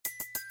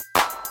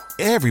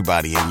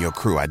Everybody in your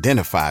crew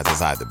identifies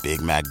as either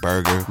Big Mac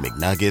Burger,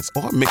 McNuggets,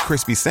 or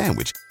McCrispy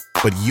Sandwich.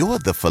 But you're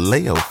the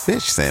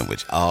Filet-O-Fish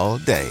Sandwich all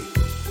day.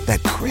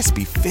 That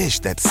crispy fish,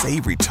 that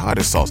savory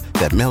tartar sauce,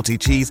 that melty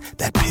cheese,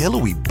 that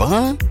pillowy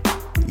bun.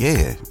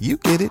 Yeah, you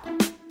get it.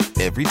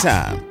 Every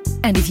time.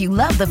 And if you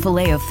love the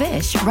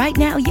Filet-O-Fish, right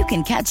now you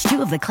can catch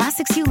two of the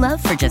classics you love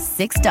for just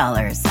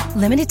 $6.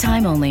 Limited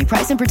time only.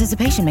 Price and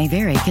participation may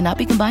vary. Cannot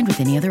be combined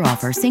with any other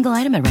offer. Single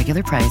item at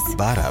regular price.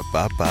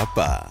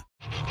 Ba-da-ba-ba-ba.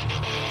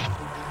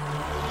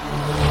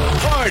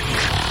 Pardon.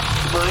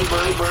 My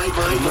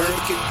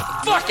American.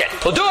 Fuck it.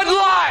 We'll do it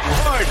live.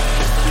 Pardon.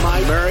 My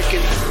American.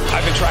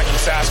 I've been tracking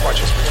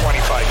Sasquatches for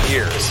 25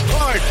 years.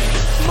 Pardon.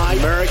 My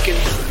American.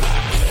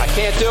 I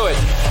can't do it.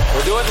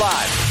 We'll do it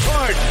live.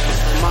 Pardon.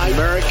 My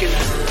American.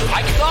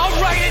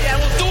 I'll write it and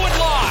we'll do it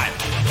live.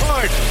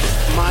 Pardon.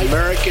 My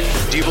American.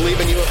 Do you believe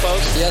in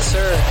UFOs? Yes,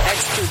 sir.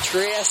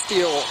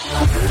 Extraterrestrial.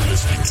 You're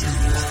listening to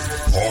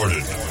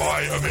Pardon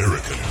My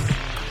American.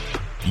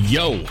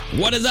 Yo,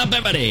 what is up,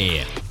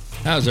 everybody?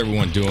 How's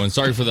everyone doing?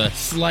 Sorry for the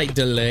slight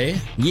delay.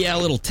 Yeah, a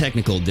little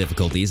technical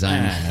difficulties.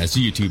 It's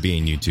YouTube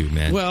being YouTube,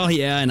 man. Well,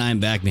 yeah, and I'm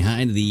back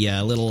behind the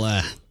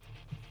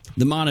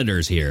the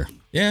monitors here.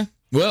 Yeah.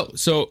 Well,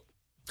 so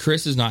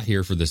Chris is not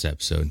here for this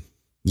episode.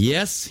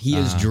 Yes, he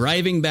is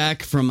driving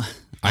back from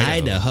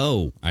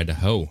Idaho.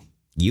 Idaho?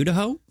 He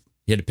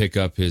had to pick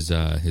up his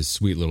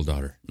sweet little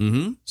daughter.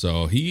 Mm-hmm.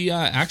 So he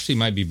actually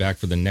might be back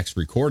for the next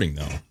recording,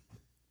 though.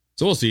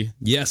 So we'll see.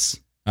 Yes.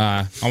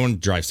 I want to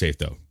drive safe,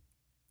 though.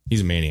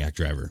 He's a maniac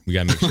driver. We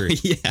got to make sure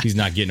he's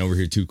not getting over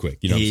here too quick.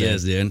 You know what I'm saying?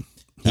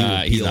 He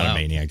is, dude. He's not a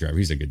maniac driver.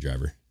 He's a good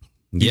driver.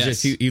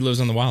 Yes. He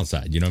lives on the wild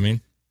side. You know what I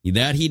mean?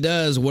 That he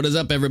does. What is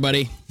up,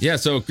 everybody? Yeah,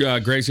 so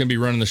Greg's going to be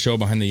running the show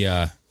behind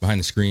the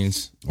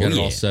screens. Got it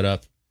all set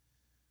up.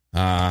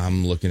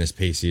 I'm looking as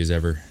pacey as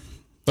ever.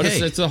 But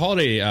it's a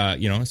holiday,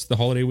 it's the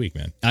holiday week,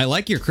 man. I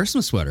like your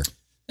Christmas sweater.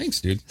 Thanks,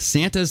 dude.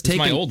 Santa's taking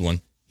my old one.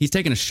 He's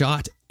taking a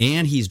shot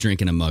and he's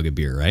drinking a mug of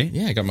beer, right?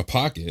 Yeah, I got my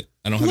pocket.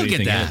 I don't have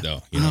anything in it,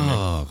 though. You know what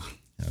I mean?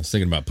 I was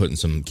thinking about putting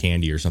some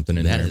candy or something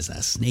in there. That is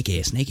a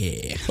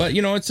snaky. But,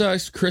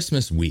 it's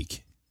Christmas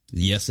week.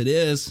 Yes, it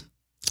is.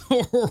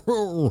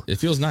 It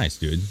feels nice,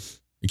 dude.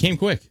 It came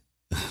quick.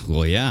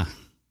 Well, yeah.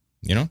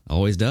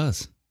 Always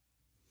does.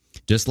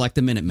 Just like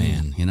the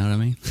Minuteman, you know what I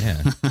mean?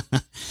 Yeah.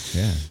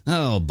 Yeah.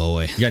 Oh,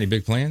 boy. You got any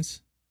big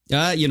plans?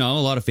 A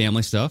lot of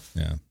family stuff.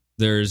 Yeah.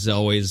 There's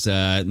always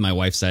my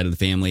wife's side of the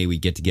family. We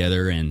get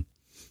together and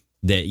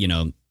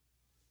that,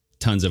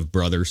 tons of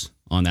brothers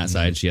on that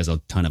side. She has a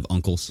ton of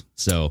uncles.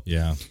 So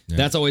yeah.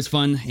 That's always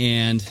fun.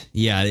 And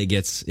yeah, it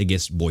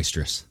gets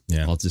boisterous.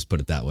 Yeah. I'll just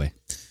put it that way.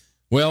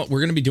 Well, we're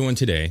going to be doing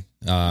today,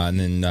 and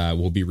then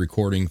we'll be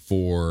recording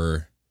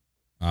for,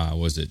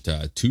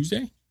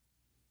 Tuesday?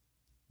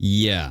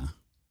 Yeah.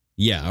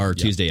 Yeah, our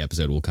Tuesday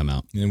episode will come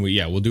out. And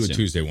we'll do a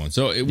Tuesday one.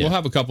 So we'll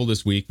have a couple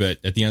this week, but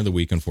at the end of the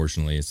week,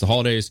 unfortunately, it's the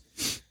holidays.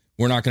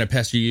 We're not going to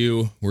pester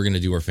you. We're going to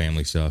do our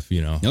family stuff,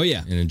 Oh,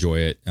 yeah. and enjoy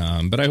it.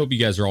 But I hope you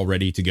guys are all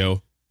ready to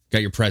go.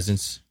 Got your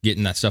presents,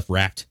 getting that stuff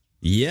wrapped.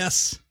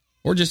 Yes.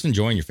 Or just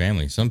enjoying your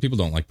family. Some people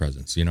don't like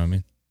presents, you know what I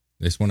mean?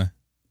 They just want to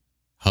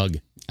hug.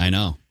 I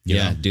know.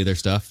 Do their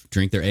stuff,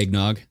 drink their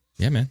eggnog.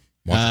 Yeah, man.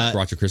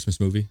 Watch a Christmas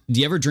movie. Do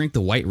you ever drink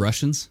the White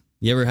Russians?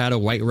 You ever had a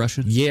White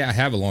Russian? Yeah, I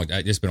have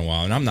it's been a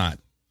while, and I'm not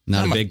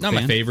a big fan?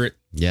 Not my favorite.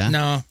 Yeah?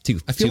 No.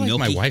 I feel like milky?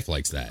 my wife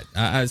likes that.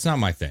 It's not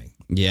my thing.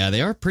 Yeah,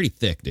 they are pretty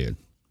thick, dude.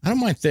 I don't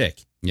mind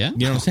thick. Yeah?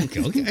 You know what I'm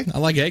saying? Okay. I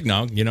like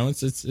eggnog.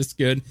 It's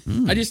good.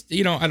 I just,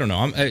 I don't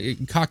know.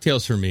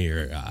 Cocktails for me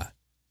are,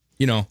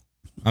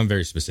 I'm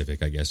very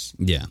specific, I guess.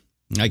 Yeah,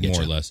 I get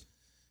more you. or less.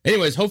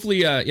 Anyways, hopefully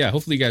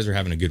you guys are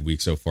having a good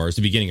week so far. It's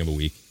the beginning of a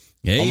week.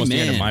 Hey, almost the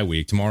end of man. my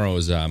week. Tomorrow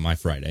is my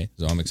Friday,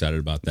 so I'm excited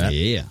about that.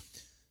 Yeah.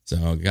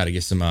 So got to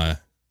get some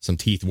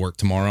teeth work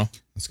tomorrow.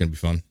 It's gonna be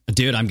fun,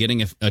 dude. I'm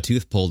getting a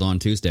tooth pulled on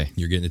Tuesday.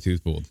 You're getting a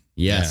tooth pulled.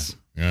 Yes.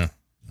 Yeah.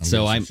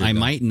 So I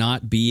might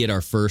not be at our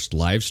first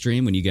live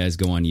stream when you guys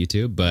go on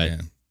YouTube, but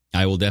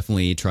I will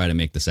definitely try to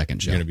make the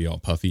second show. You're gonna be all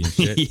puffy and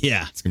shit.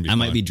 Yeah, it's gonna be. I fun.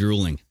 might be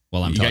drooling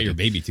while I'm You talking. got your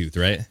baby tooth,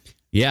 right?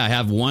 Yeah, I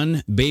have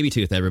one baby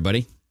tooth.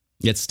 Everybody,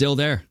 it's still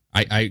there.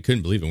 I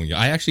couldn't believe it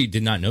I actually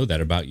did not know that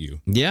about you.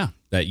 Yeah,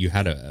 that you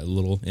had a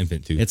little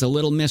infant tooth. It's a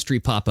little mystery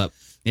pop up.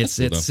 It's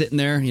sitting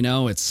there.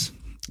 It's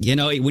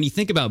when you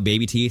think about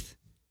baby teeth,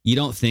 you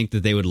don't think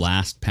that they would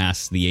last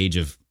past the age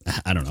of,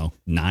 I don't know,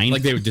 9.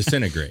 Like they would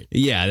disintegrate.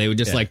 Yeah, they would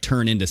just like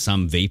turn into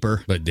some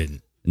vapor. But it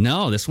didn't.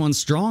 No, this one's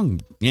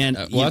strong. And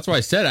that's why I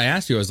said, I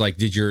asked you, I was like,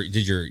 did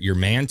your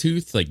man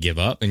tooth like give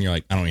up? And you're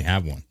like, I don't even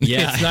have one.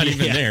 Yeah, it's not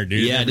even there,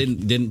 dude. Yeah,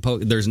 didn't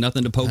poke. There's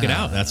nothing to poke it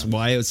out. That's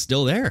why it's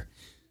still there.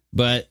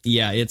 But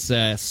yeah, it's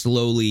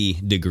slowly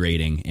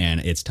degrading,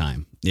 and it's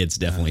time. It's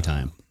definitely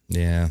time.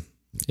 Yeah.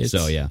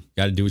 So yeah,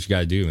 got to do what you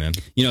got to do, man.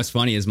 What's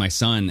funny is my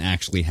son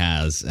actually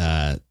has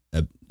a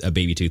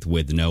baby tooth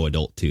with no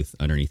adult tooth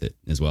underneath it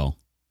as well.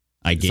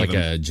 It's like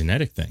a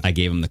genetic thing. I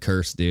gave him the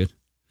curse, dude.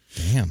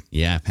 Damn.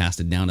 Yeah, I passed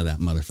it down to that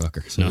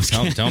motherfucker. So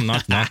tell him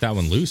not to knock that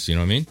one loose. You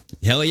know what I mean?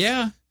 Hell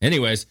yeah.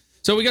 Anyways,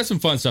 So we got some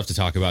fun stuff to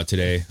talk about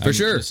today. For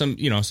sure. Some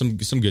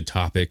good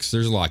topics.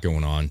 There's a lot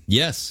going on.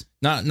 Yes.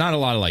 Not a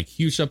lot of like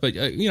huge stuff, but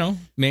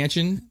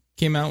Manchin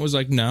came out and was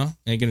like, no,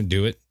 ain't gonna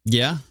do it.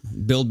 Yeah.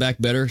 Build Back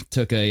Better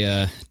took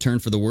a turn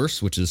for the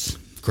worse, which is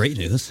great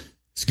news.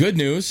 It's good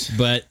news.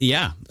 But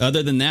yeah,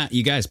 other than that,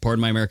 you guys,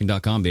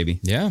 pardonmyamerican.com, baby.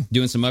 Yeah.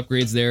 Doing some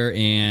upgrades there.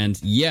 And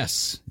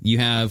yes, you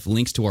have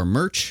links to our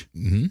merch.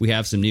 Mm-hmm. We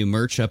have some new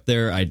merch up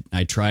there.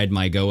 I tried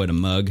my go at a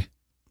mug.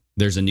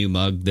 There's a new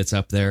mug that's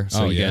up there.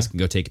 So you guys can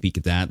go take a peek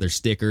at that. There's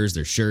stickers,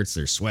 there's shirts,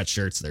 there's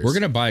sweatshirts. We're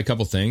going to buy a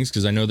couple things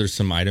because I know there's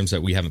some items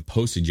that we haven't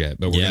posted yet,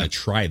 but we're going to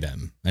try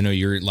them. I know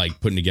you're like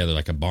putting together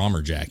like a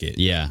bomber jacket.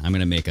 Yeah, I'm going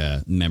to make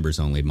a members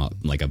only,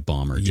 like a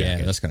bomber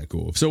jacket. Yeah, that's kind of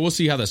cool. So we'll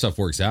see how that stuff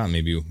works out.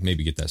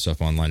 Maybe get that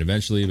stuff online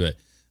eventually. But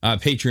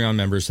Patreon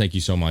members, thank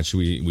you so much.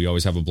 We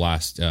always have a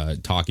blast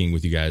talking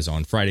with you guys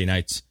on Friday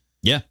nights.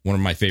 Yeah. One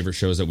of my favorite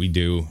shows that we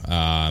do.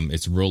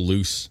 It's real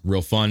loose,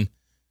 real fun,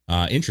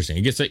 interesting.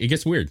 It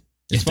gets weird.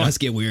 It does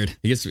get weird.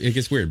 It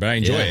gets weird, but I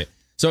enjoy it.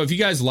 So if you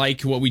guys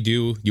like what we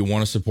do, you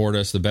want to support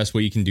us, the best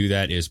way you can do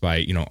that is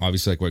by,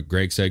 obviously like what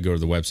Greg said, go to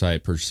the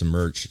website, purchase some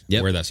merch,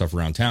 wear that stuff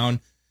around town.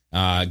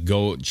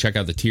 Go check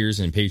out the tiers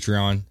in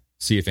Patreon,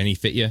 see if any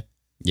fit you.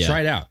 Yeah. Try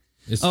it out.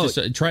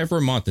 Try it for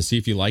a month and see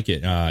if you like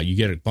it. You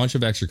get a bunch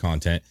of extra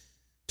content.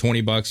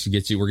 $20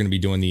 gets you. We're going to be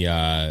doing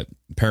the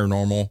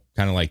paranormal,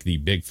 kind of like the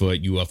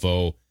Bigfoot,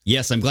 UFO.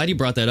 Yes, I'm glad you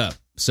brought that up.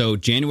 So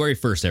January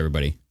 1st,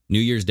 everybody, New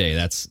Year's Day,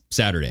 that's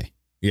Saturday.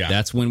 Yeah.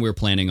 That's when we're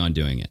planning on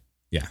doing it.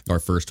 Yeah. Our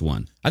first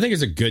one. I think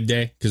it's a good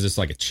day because it's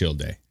like a chill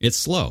day. It's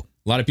slow.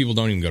 A lot of people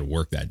don't even go to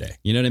work that day.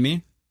 You know what I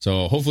mean?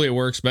 So hopefully it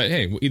works. But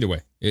hey, either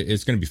way,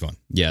 it's going to be fun.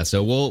 Yeah.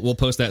 So we'll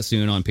post that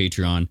soon on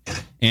Patreon.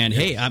 And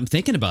hey, I'm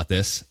thinking about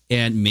this,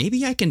 and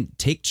maybe I can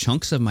take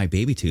chunks of my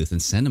baby tooth and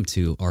send them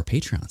to our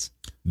Patreons.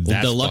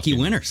 The lucky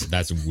winners.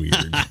 That's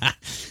weird.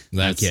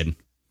 I'm kidding.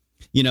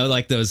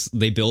 Like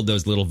they build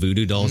those little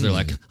voodoo dolls. They're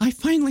like, I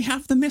finally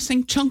have the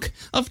missing chunk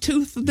of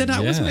tooth that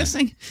I was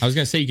missing. I was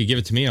going to say you could give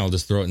it to me and I'll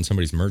just throw it in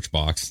somebody's merch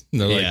box. And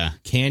they're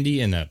like,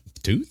 candy and a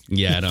tooth?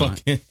 Yeah, I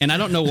don't. And I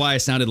don't know why I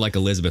sounded like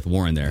Elizabeth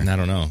Warren there. I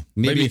don't know.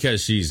 Maybe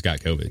because she's got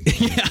COVID.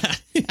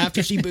 Yeah,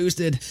 after she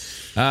boosted.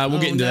 We'll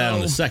get into that on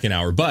the second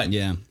hour. But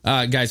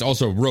guys,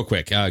 also real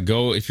quick,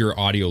 go if you're an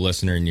audio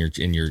listener and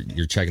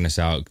you're checking us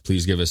out,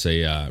 please give us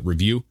a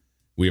review.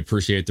 We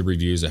appreciate the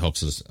reviews. It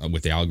helps us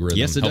with the algorithm.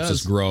 Yes, it helps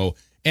us grow.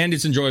 And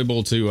it's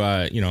enjoyable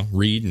to,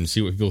 read and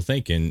see what people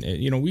think. And,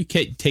 we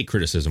take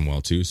criticism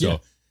well, too. So,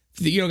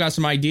 if you got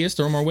some ideas,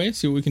 throw them our way,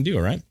 see what we can do,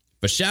 all right?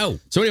 For sure.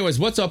 So, anyways,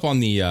 what's up on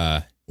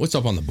the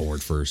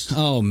board first?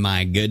 Oh,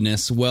 my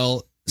goodness.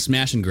 Well,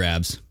 smash and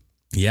grabs.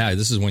 Yeah,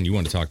 this is one you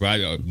want to talk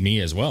about.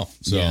 Me as well.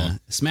 So,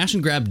 smash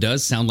and grab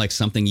does sound like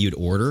something you'd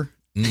order.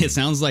 It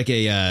sounds like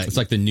it's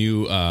like the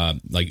new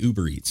like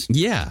Uber Eats.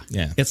 Yeah.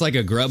 It's like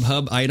a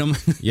Grubhub item.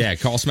 Yeah,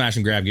 call Smash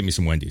and Grab, give me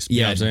some Wendy's.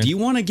 You know what I'm saying? Do you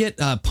want to get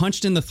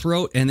punched in the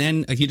throat and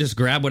then you just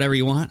grab whatever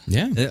you want?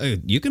 Yeah.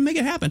 You can make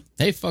it happen.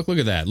 Hey, look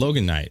at that.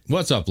 Logan Knight.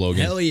 What's up,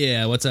 Logan? Hell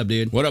yeah. What's up,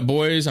 dude? What up,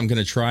 boys? I'm going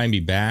to try and be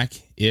back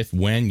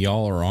when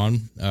y'all are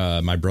on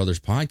my brother's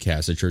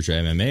podcast at Church of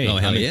MMA. Oh,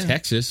 hell I'm in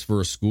Texas for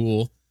a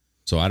school.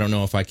 So I don't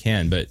know if I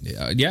can, but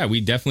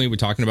we definitely were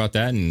talking about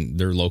that, and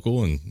they're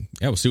local, and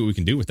we'll see what we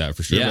can do with that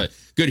for sure. Yeah. But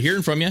good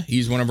hearing from you.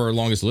 He's one of our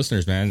longest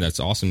listeners, man. That's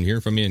awesome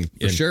hearding from you. And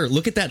for sure.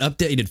 Look at that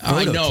updated photo.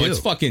 I know, too. it's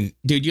fucking,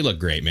 dude, you look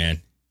great, man.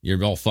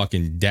 You're all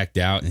fucking decked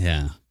out.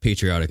 Yeah,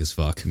 patriotic as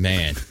fuck.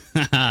 Man.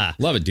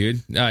 Love it,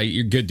 dude.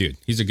 You're a good dude.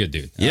 He's a good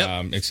dude. Yep.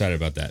 I'm excited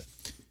about that.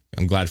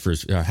 I'm glad for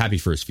his, happy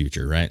for his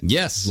future, right?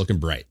 Yes. Looking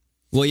bright.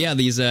 Well, yeah,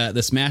 these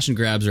the smash and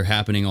grabs are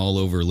happening all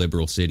over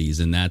liberal cities,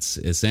 and that's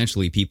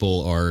essentially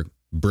people are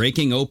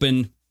breaking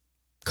open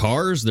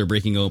cars, they're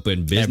breaking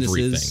open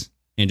businesses,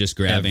 and just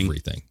grabbing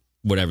everything,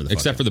 whatever the fuck.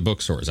 Except for the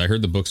bookstores. I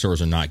heard the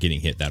bookstores are not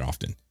getting hit that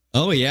often.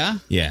 Oh yeah,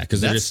 yeah,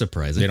 because that's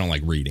surprising. They don't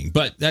like reading,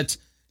 but that's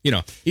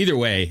either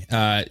way.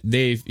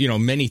 They've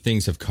many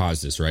things have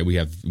caused this, right? We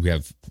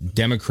have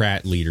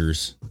Democrat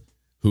leaders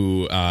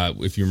who,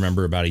 if you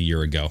remember, about a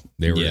year ago,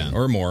 they were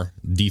or more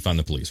defund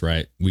the police,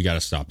 right? We got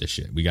to stop this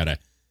shit. We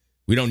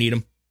don't need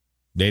them.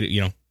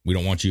 We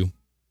don't want you.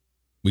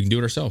 We can do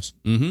it ourselves.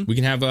 Mm-hmm. We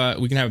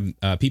can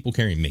have people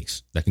carrying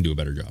mace that can do a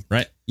better job,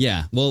 right?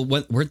 Yeah. Well,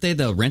 weren't they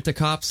the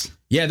rent-a-cops?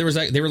 Yeah, they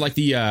were like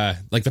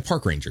the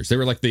park rangers. They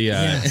were like the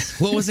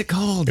what was it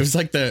called? It was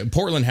like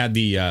Portland had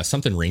the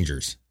something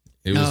rangers.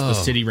 It was the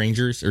city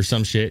rangers or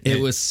some shit. It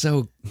was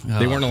so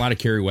they weren't allowed to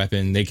carry a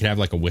weapon. They could have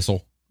like a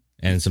whistle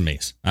and some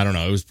mace. I don't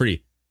know. It was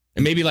pretty.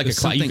 And maybe like a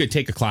class. You could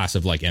take a class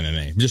of like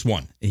MMA, just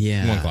one.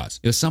 Yeah, one class.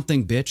 It was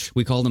something bitch.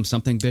 We called them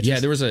something bitches. Yeah,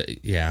 there was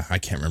I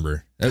can't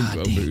remember.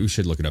 We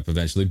should look it up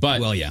eventually.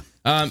 But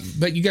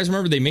but you guys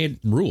remember they made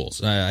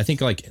rules. I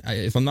think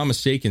if I'm not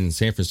mistaken,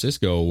 San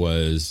Francisco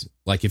was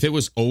like if it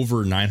was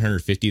over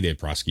 950, they'd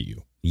prosecute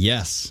you.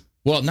 Yes.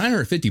 Well,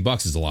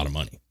 $950 is a lot of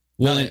money.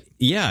 Well,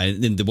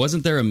 and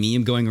wasn't there a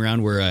meme going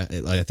around where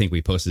I think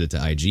we posted it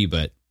to IG,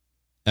 but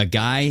a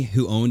guy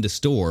who owned a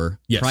store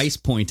price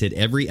pointed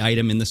every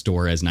item in the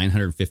store as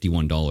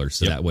 $951.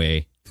 So that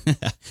way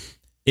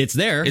It's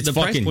there. It's the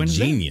price fucking point is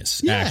genius,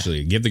 there. Yeah.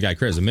 actually. Give the guy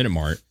credit. It's a Minute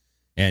Mart.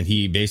 And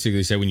he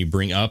basically said when you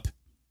bring up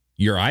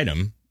your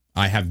item,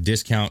 I have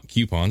discount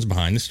coupons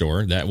behind the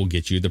store that will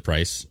get you the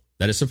price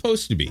that it's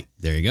supposed to be.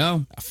 There you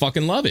go. I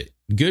fucking love it.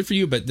 Good for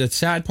you. But the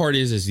sad part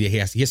is he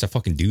has to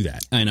fucking do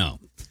that. I know.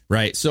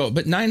 Right. So,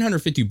 but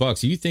 $950,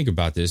 if you think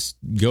about this,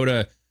 go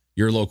to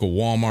your local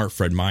Walmart,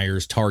 Fred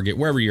Meyer's, Target,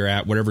 wherever you're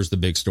at, whatever's the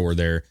big store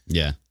there.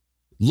 Yeah.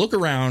 Look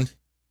around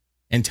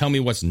and tell me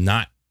what's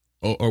not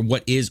or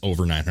what is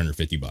over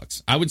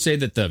 $950. I would say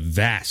that the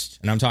vast,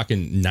 and I'm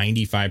talking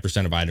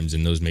 95% of items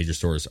in those major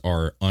stores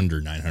are under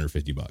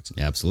 $950.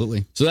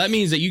 Absolutely. So that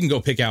means that you can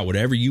go pick out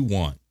whatever you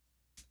want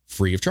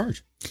free of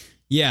charge.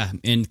 Yeah.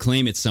 And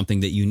claim it's something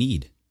that you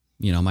need.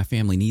 You know, my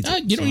family needs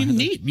it. You don't even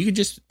need. You could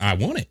just, I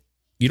want it.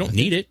 You don't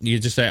need it. You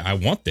just say, I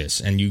want this,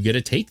 and you get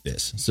to take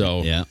this.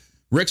 So, yeah.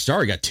 Rick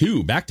Starr got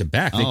 2 back to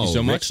back. Thank you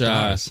so much.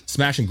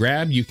 Smash and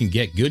grab. You can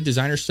get good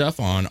designer stuff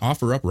on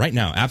OfferUp right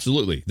now.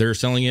 Absolutely. They're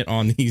selling it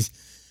on these.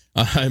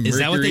 Is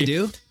that what they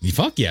do?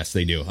 Fuck yes,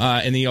 they do.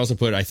 And then he also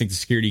put, I think the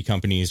security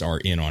companies are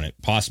in on it,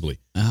 possibly.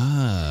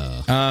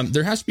 Oh.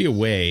 There has to be a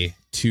way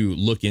to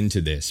look into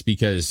this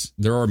because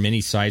there are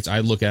many sites. I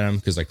look at them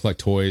because I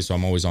collect toys, so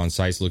I'm always on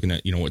sites looking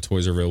at what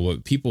toys are available.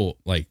 People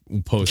like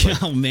post.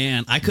 Like, oh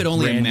man, I could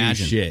only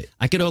imagine. Shit.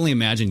 I could only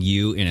imagine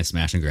you in a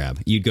smash and grab.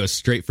 You'd go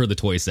straight for the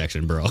toy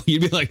section, bro.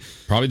 You'd be like,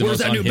 probably the where's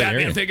most that new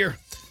Batman area? Figure?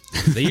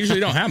 They usually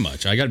don't have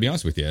much. I got to be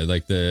honest with you.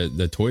 Like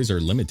the toys are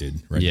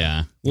limited. Right Yeah.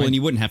 now. Well, and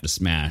you wouldn't have to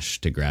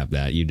smash to grab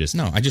that. You just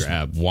I just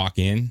walk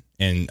in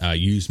and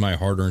use my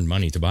hard-earned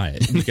money to buy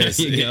it because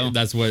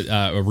that's what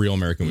a real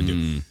American would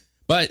do.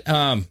 But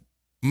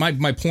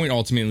my point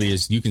ultimately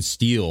is you can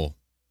steal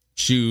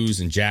shoes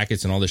and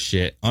jackets and all this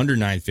shit under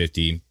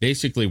 $950.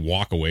 Basically,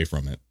 walk away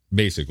from it.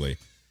 Basically.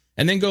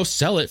 And then go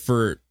sell it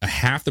for a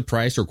half the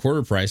price or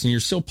quarter price, and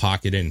you're still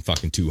pocketing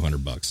fucking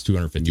 $200,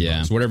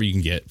 $250, whatever you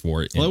can get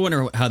for it. Well, I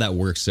wonder how that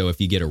works. So if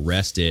you get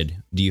arrested,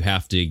 do you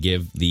have to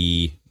give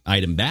the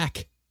item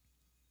back?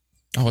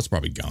 Oh, it's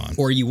probably gone.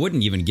 Or you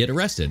wouldn't even get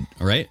arrested,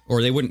 right?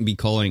 Or they wouldn't be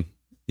calling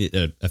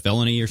it a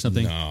felony or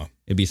something? No.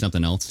 It'd be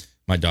something else?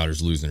 My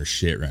daughter's losing her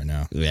shit right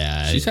now.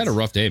 Yeah. She's had a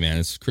rough day, man.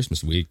 It's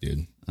Christmas week,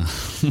 dude.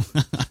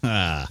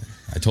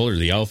 I told her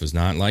the elf is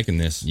not liking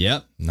this.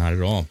 Yep. Not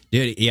at all.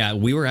 Dude, yeah,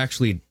 we were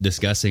actually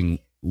discussing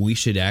we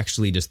should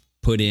actually just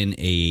put in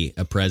a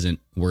present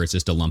where it's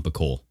just a lump of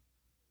coal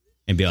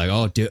and be like,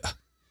 oh, dude,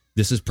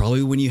 this is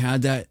probably when you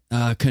had that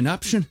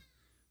connuption.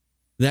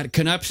 That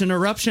connuption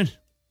eruption.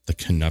 The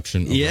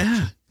connuption eruption.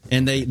 Yeah.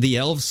 And the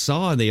elves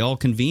saw, they all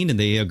convened and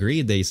they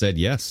agreed. They said,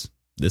 yes,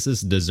 this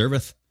is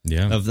deserveth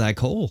of that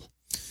coal.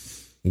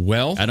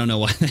 Well, I don't know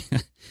why.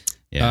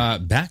 Yeah.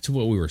 Back to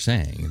what we were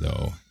saying,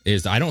 though,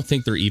 is I don't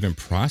think they're even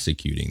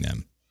prosecuting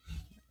them,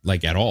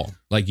 like, at all.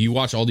 Like, you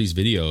watch all these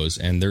videos,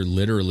 and they're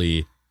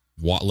literally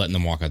letting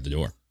them walk out the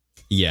door.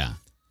 Yeah.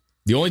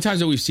 The only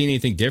times that we've seen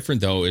anything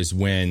different, though, is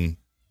when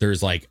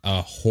there's, like,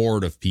 a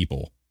horde of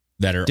people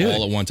that are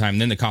all at one time,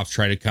 and then the cops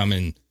try to come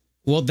and...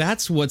 Well,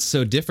 that's what's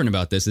so different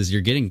about this, is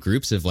you're getting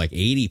groups of, like,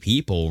 80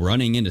 people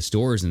running into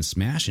stores and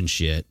smashing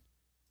shit.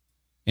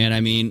 And,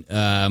 I mean...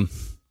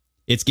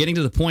 it's getting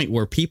to the point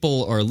where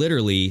people are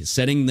literally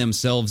setting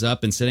themselves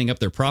up and setting up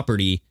their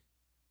property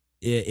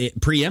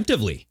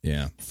preemptively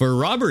for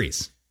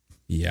robberies.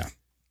 Yeah.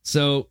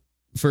 So,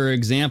 for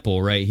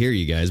example, right here,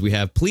 you guys, we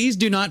have, please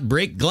do not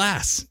break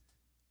glass.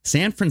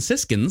 San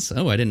Franciscans,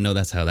 I didn't know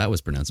that's how that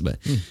was pronounced, but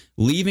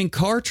leaving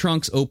car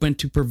trunks open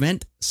to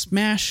prevent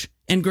smash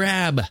and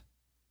grab.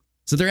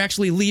 So they're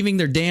actually leaving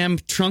their damn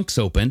trunks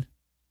open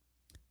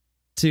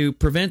to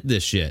prevent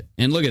this shit.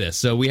 And look at this.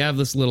 So we have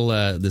this little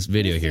this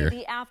video here.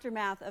 The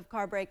aftermath of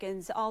car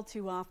break-ins all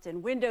too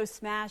often. Windows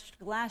smashed,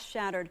 glass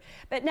shattered.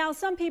 But now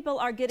some people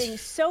are getting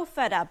so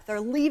fed up, they're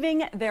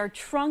leaving their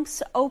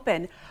trunks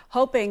open,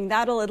 hoping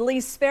that'll at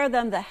least spare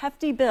them the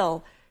hefty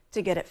bill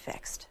to get it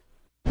fixed.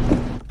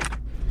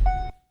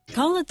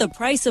 Call it the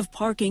price of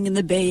parking in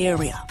the Bay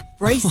Area,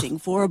 bracing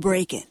for a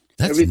break-in.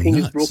 Everything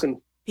is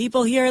broken.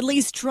 People here at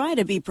least try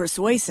to be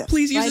persuasive.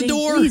 Please use the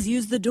door. Please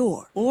use the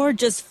door. Or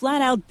just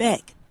flat out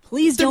beg.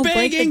 Please don't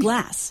break the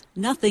glass.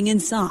 Nothing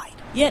inside.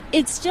 Yet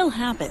it still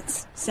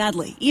happens.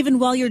 Sadly, even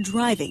while you're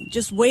driving,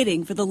 just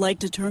waiting for the light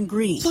to turn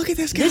green. Look at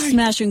this guy. This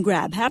smash and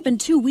grab happened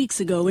 2 weeks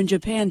ago in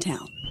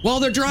Japantown. While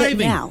they're driving.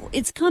 But now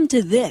it's come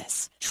to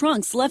this.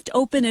 Trunks left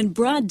open in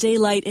broad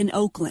daylight in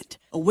Oakland.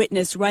 A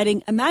witness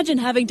writing, imagine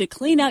having to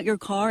clean out your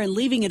car and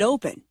leaving it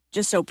open,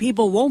 just so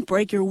people won't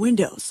break your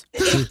windows.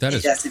 Dude, that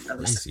is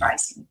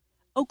crazy.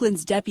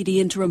 Oakland's Deputy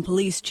Interim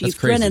Police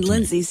Chief Brennan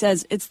Lindsay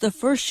says it's the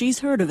first she's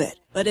heard of it,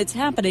 but it's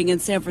happening in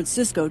San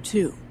Francisco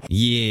too.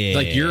 Yeah.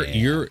 Like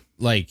you're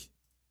like,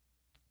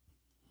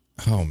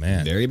 oh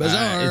man. Very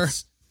bizarre.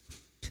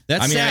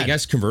 That's sad. I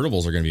guess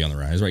convertibles are going to be on the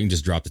rise, right? You can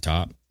just drop the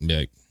top and be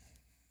like,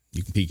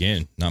 you can peek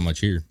in. Not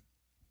much here.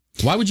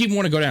 Why would you even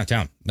want to go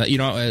downtown?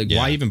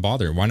 Why even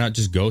bother? Why not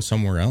just go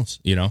somewhere else,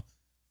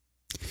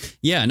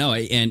 Yeah, no.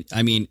 And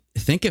I mean,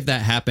 think if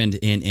that happened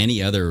in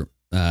any other,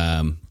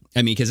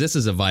 because this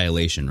is a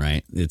violation,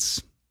 right?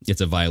 It's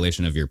a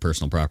violation of your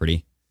personal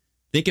property.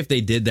 Think if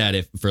they did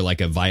that for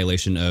like a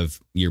violation of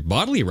your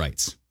bodily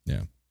rights.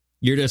 Yeah.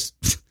 You're just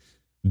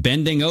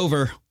bending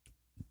over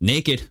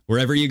naked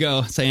wherever you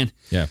go saying,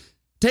 yeah,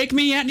 take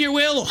me at your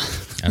will.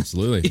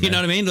 Absolutely. You know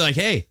what I mean? Like,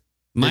 hey,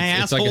 my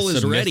asshole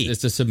is ready.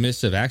 It's a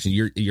submissive action.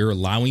 You're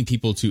allowing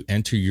people to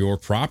enter your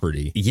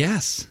property.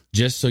 Yes.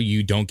 Just so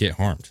you don't get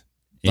harmed.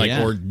 Like,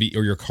 or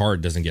your car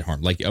doesn't get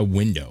harmed. Like a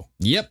window.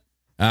 Yep.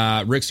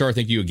 Rick Starr,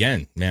 thank you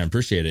again. Man,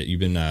 appreciate it. You've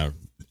been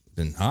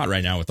hot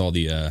right now with all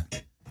the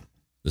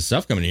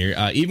stuff coming here.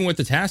 Even with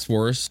the task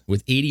force,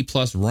 with 80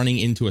 plus running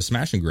into a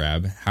smash and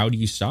grab, how do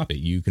you stop it?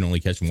 You can only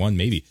catch one,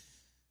 maybe.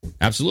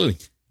 Absolutely.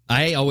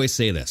 I always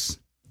say this.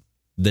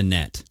 The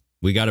net.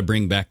 We got to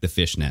bring back the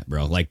fish net,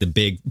 bro. Like the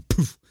big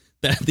poof.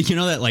 You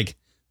know that like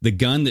the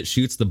gun that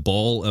shoots the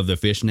ball of the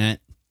fish net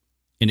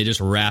and it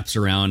just wraps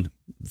around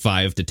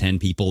 5 to 10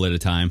 people at a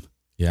time.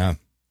 Yeah.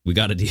 We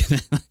got to do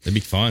that. That'd be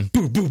fun.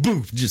 Boo, boo,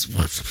 boo. Just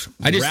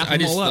I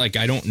just like,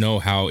 I don't know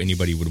how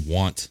anybody would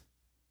want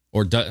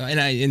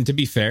and to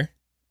be fair,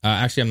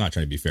 actually, I'm not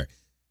trying to be fair.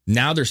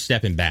 Now they're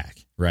stepping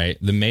back, right?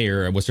 The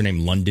mayor, what's her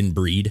name? London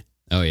Breed.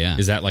 Oh, yeah.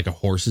 Is that like a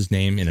horse's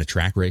name in a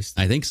track race?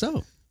 I think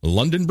so.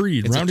 London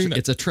Breed.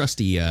 It's a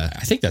trusty. I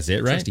think that's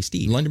it, right? Trusty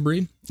Steve. London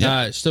Breed.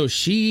 Yep. So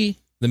the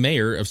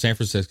mayor of San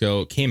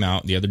Francisco, came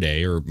out the other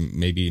day, or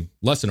maybe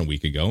less than a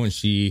week ago, and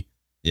she.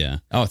 Yeah.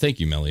 Oh, thank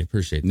you, Melly.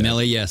 Appreciate that.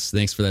 Melly, yes.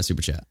 Thanks for that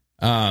super chat.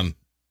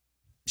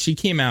 She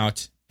came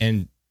out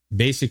and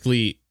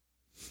basically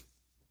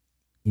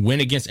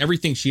went against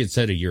everything she had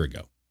said a year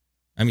ago.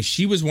 I mean,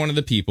 she was one of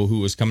the people who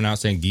was coming out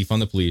saying defund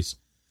the police.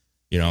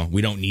 You know,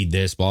 we don't need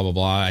this, blah, blah,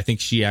 blah. I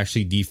think she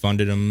actually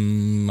defunded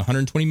them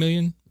 $120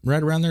 million,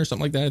 right around there,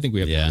 something like that. I think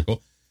we have the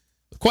article.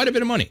 Quite a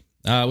bit of money.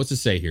 What's it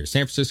say here?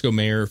 San Francisco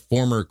mayor,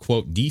 former,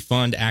 quote,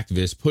 defund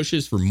activist,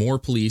 pushes for more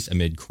police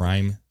amid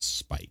crime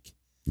spike.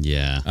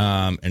 Yeah.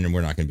 And then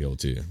we're not going to be able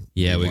to.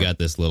 Yeah, we got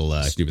this little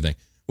stupid thing.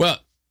 Well,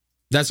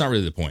 that's not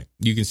really the point.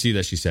 You can see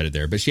that she said it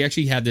there. But she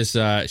actually had this,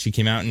 she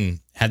came out and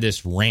had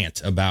this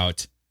rant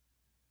about,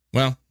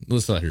 well,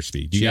 let's let her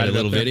speak. You got a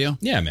little video?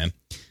 Yeah, man.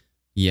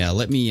 Yeah,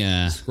 let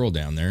me scroll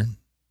down there.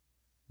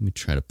 Let me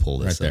try to pull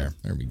this right there. up.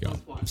 There we go.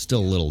 I'm still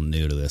a little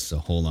new to this, so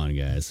hold on,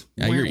 guys.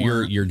 Yeah,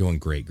 you're doing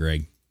great,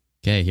 Greg.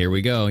 Okay, here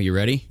we go. You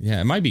ready?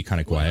 Yeah, it might be kind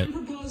of quiet.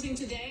 This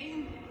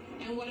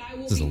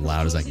is as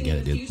loud as I can get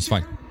it, dude. It's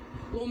fine.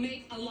 Will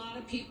make a lot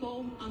of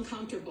people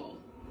uncomfortable,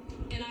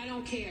 and I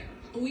don't care.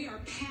 We are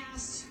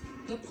past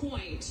the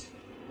point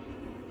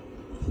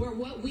where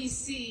what we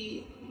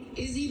see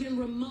is even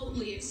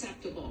remotely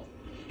acceptable,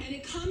 and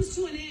it comes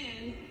to an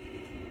end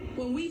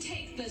when we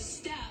take the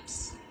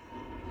steps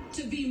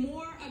to be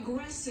more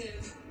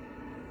aggressive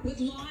with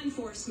law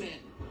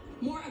enforcement,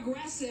 more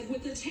aggressive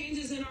with the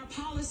changes in our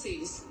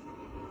policies,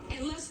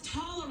 and less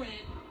tolerant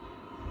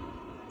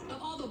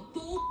of all the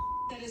bull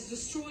that has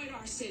destroyed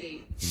our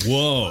city.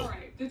 Whoa.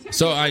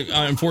 So I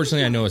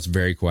unfortunately, I know it's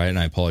very quiet, and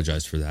I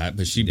apologize for that,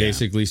 but she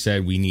basically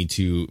said we need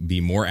to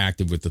be more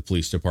active with the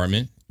police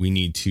department. We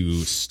need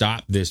to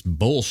stop this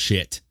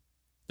bullshit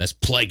that's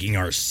plaguing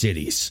our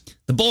cities.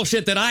 The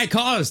bullshit that I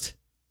caused.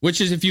 Which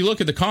is, if you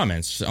look at the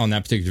comments on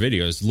that particular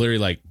video, it's literally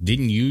like,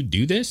 didn't you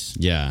do this?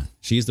 Yeah.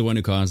 She's the one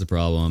who caused the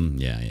problem.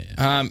 Yeah.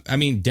 I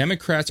mean,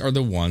 Democrats are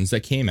the ones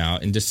that came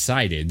out and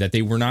decided that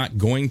they were not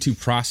going to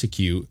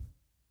prosecute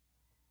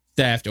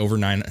theft over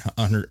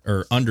 $900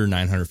 or under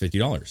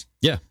 $950.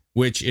 Yeah.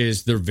 Which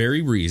is the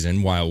very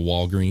reason why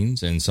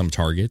Walgreens and some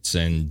Targets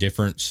and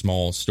different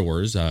small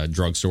stores,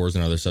 drugstores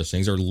and other such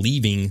things are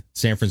leaving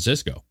San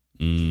Francisco.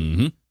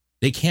 Mm-hmm.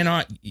 They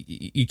cannot,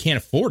 you can't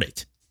afford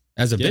it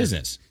as a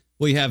business.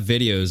 Well, you have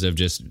videos of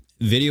just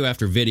video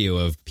after video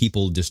of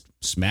people just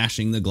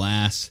smashing the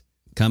glass,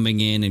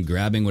 coming in and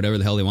grabbing whatever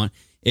the hell they want.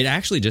 It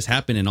actually just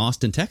happened in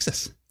Austin,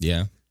 Texas.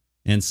 Yeah.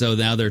 And so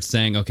now they're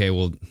saying, okay,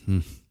 well,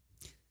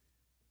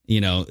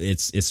 you know,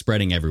 it's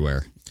spreading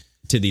everywhere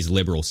to these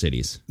liberal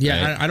cities.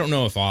 Yeah. Right? I don't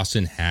know if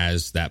Austin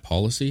has that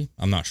policy.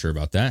 I'm not sure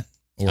about that.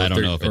 Or I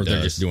don't know if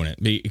they're just doing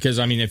it. Because,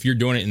 I mean, if you're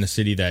doing it in the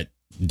city that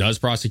does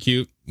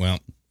prosecute, well,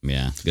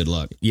 yeah, good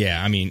luck.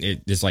 Yeah, I mean,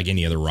 it's like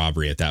any other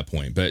robbery at that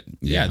point. But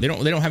yeah, they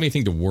don't have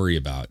anything to worry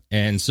about.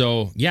 And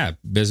so, yeah,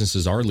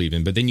 businesses are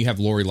leaving. But then you have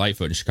Lori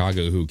Lightfoot in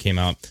Chicago who came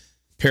out,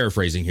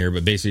 paraphrasing here,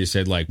 but basically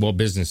said like, well,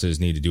 businesses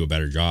need to do a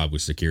better job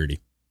with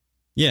security.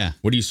 Yeah.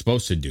 What are you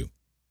supposed to do?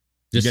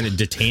 You're going to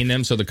detain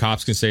them so the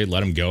cops can say,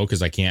 let them go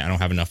because I don't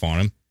have enough on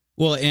them.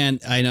 Well,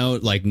 and I know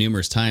like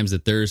numerous times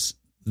that there's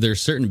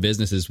certain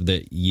businesses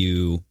that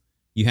you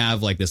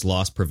have like this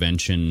loss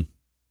prevention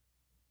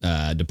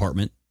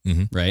department.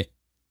 Mm-hmm. Right.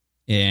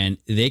 And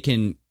they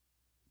can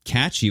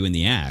catch you in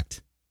the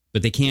act,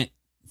 but they can't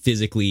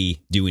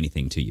physically do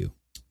anything to you.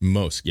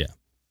 Yeah.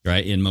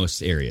 Right. In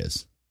most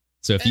areas.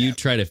 So if you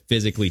try to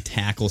physically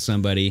tackle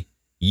somebody,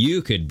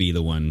 you could be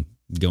the one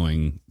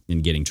going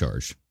and getting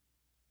charged.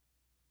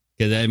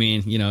 Because I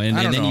mean, you know, and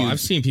I don't then know.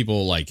 I've seen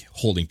people like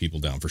holding people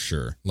down for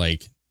sure.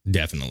 Like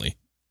definitely.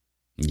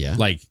 Yeah.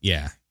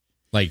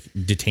 Like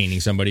detaining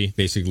somebody,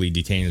 basically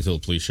detaining until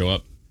the police show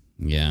up.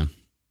 Yeah.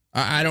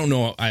 I don't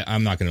know.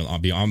 I'm not going to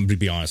be. I'm going to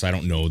be honest. I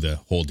don't know the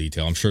whole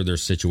detail. I'm sure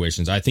there's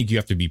situations. I think you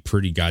have to be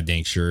pretty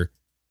goddamn sure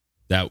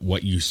that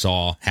what you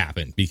saw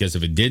happened, because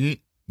if it didn't,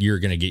 you're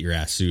going to get your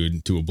ass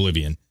sued to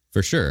oblivion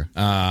for sure.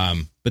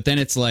 But then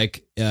it's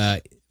like,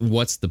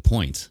 what's the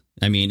point?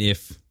 I mean,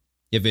 if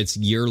it's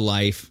your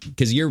life,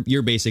 because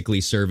you're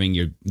basically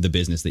serving the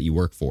business that you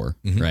work for,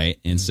 right?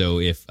 And so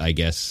if I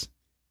guess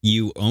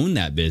you own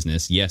that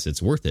business, yes,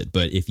 it's worth it.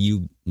 But if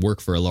you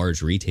work for a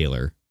large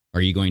retailer, are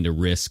you going to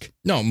risk?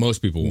 No,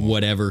 most people won't.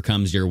 Whatever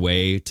comes your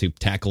way to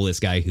tackle this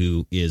guy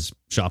who is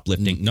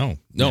shoplifting. No.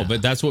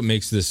 But that's what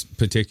makes this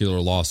particular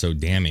law so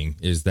damning,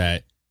 is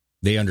that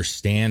they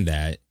understand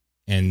that,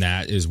 and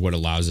that is what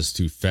allows us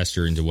to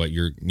fester into what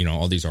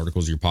all these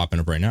articles you're popping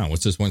up right now.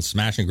 What's this one?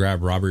 Smash and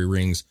grab robbery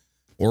rings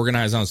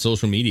organized on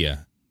social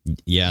media.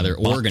 Yeah, they're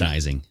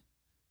organizing.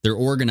 They're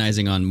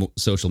organizing on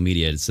social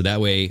media, so that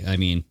way, I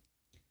mean,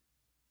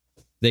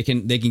 they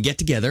can get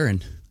together,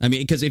 and I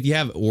mean, because if you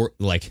have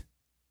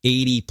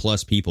 80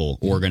 plus people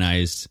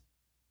organized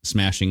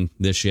smashing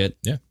this shit,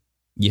 yeah,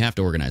 you have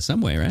to organize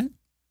some way, right?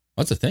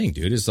 That's the thing,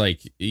 dude. It's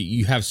like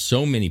you have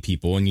so many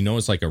people, and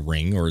it's like a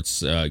ring, or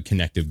it's a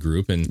connective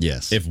group, and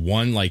yes, if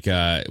one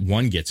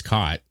gets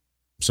caught,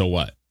 so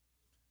what?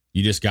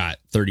 You just got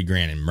 30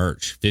 grand in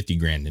merch, 50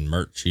 grand in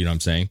merch. You know what I'm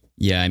saying?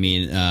 Yeah, I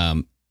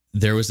mean,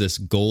 there was this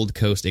Gold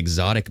Coast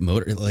exotic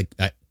motor. Like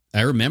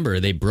I remember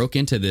they broke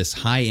into this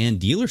high end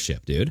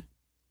dealership, dude.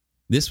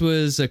 This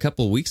was a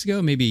couple of weeks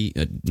ago, maybe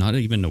not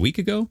even a week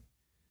ago.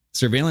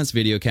 Surveillance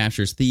video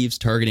captures thieves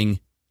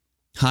targeting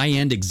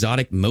high-end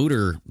exotic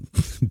motor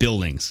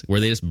buildings where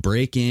they just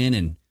break in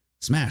and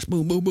smash.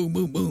 Boom, boom, boom,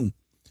 boom, boom.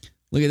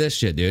 Look at this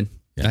shit, dude.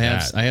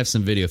 Yeah, I have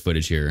some video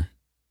footage here.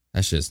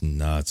 That's just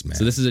nuts, man.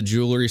 So this is a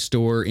jewelry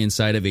store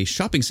inside of a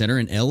shopping center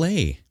in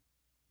L.A.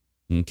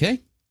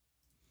 Okay.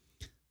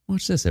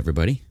 Watch this,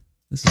 everybody.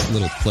 This is a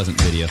little pleasant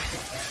video.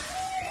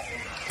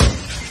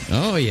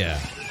 Oh, yeah.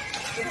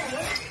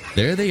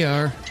 There they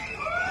are.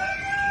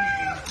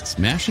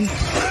 Smashing,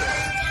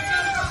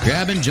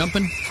 grabbing,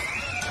 jumping,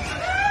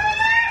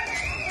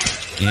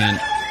 and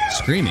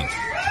screaming.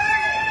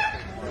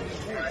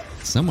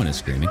 Someone is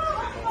screaming.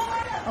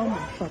 Oh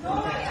my fucking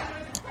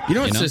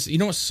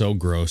God. What's so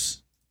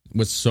gross?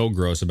 What's so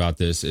gross about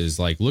this is,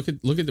 like, look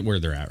at where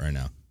they're at right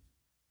now.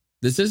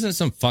 This isn't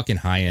some fucking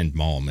high-end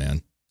mall,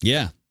 man.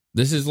 Yeah.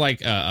 This is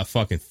like a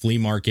fucking flea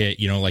market,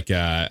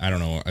 I don't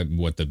know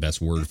what the best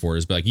word for it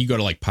is, but like you go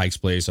to like Pike's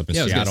Place up in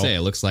Seattle. I was going to say,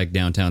 it looks like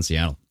downtown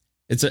Seattle.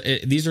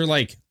 These are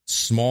like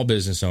small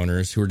business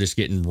owners who are just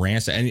getting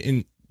ransacked.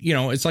 And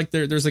it's like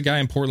there's a guy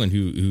in Portland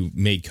who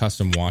made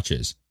custom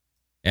watches.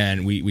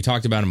 And we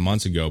talked about him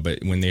months ago, but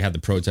when they had the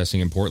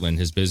protesting in Portland,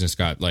 his business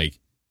got like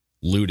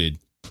looted.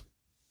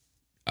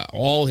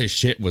 All his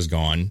shit was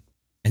gone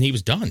and he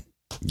was done.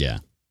 Yeah.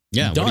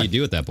 Yeah. What do you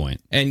do at that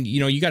point? And,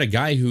 you got a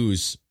guy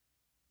who's,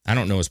 I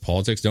don't know his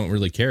politics, don't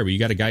really care, but you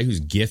got a guy who's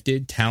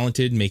gifted,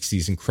 talented, makes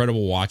these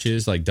incredible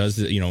watches, like does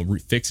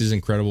the, fixes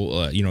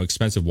incredible,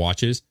 expensive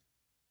watches,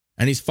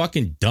 and he's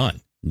fucking done.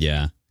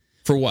 Yeah.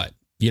 For what?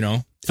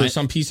 For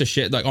some piece of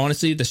shit. Like,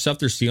 honestly, the stuff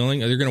they're stealing,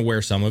 they're going to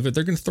wear some of it.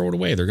 They're going to throw it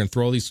away. They're going to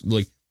throw all these,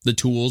 like, the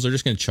tools. They're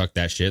just going to chuck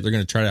that shit. They're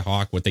going to try to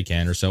hawk what they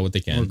can or sell what they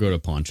can. Or go to a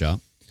pawn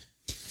shop.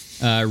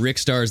 Rick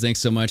Stars, thanks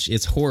so much.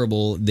 It's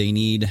horrible. They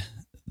need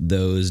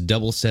those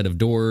double set of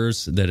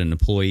doors that an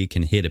employee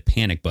can hit a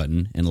panic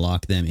button and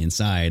lock them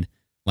inside,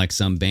 like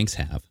some banks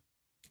have.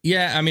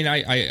 Yeah, I mean,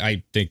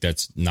 I think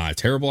that's not a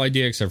terrible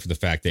idea, except for the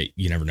fact that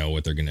you never know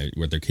what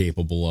they're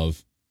capable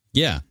of.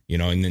 Yeah,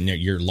 and then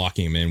you're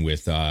locking them in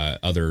with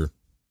other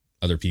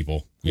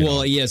people.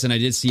 Well, yes, and I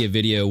did see a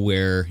video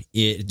where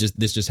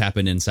this just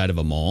happened inside of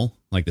a mall,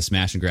 like the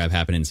smash and grab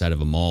happened inside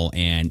of a mall,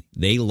 and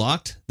they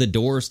locked the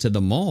doors to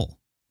the mall,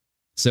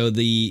 so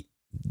the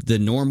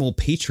normal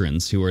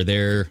patrons who are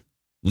there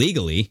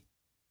legally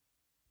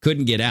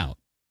couldn't get out.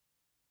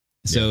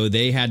 So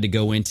they had to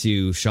go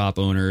into shop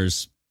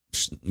owners,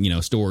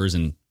 stores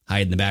and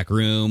hide in the back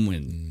room.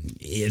 And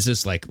it's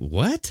just like,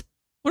 what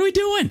are we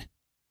doing?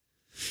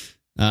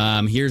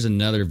 Here's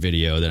another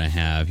video that I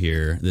have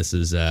here. This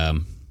is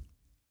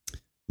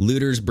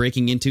looters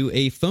breaking into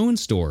a phone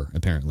store,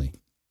 apparently.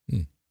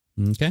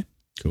 Okay,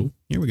 cool.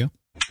 Here we go.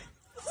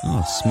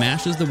 Oh,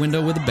 smashes the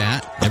window with a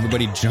bat.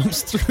 Everybody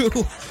jumps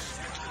through.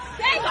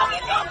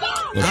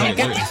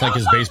 It's like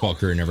his baseball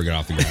career never got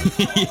off the ground.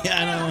 Yeah,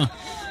 I know.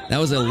 That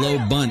was a low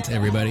bunt,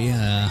 everybody.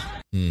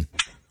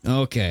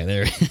 Okay,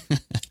 there.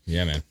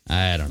 Yeah, man.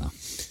 I don't know.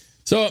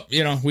 So,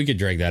 we could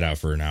drag that out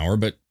for an hour,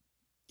 but...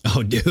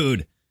 Oh,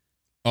 dude.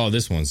 Oh,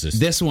 this one's just...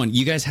 This one,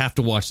 you guys have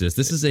to watch this.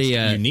 This is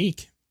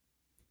unique.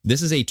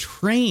 This is a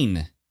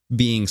train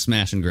being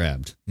smash and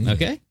grabbed.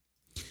 Okay?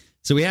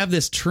 So we have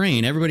this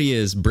train. Everybody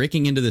is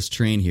breaking into this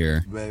train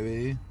here.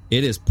 Baby.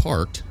 It is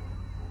parked.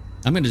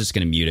 I'm just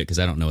going to mute it because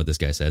I don't know what this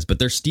guy says. But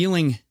they're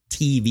stealing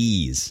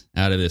TVs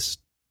out of this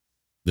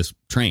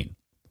train.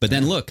 But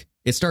then look,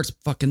 it starts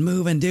fucking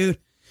moving, dude.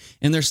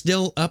 And they're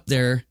still up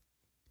there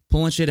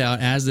pulling shit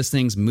out as this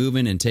thing's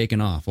moving and taking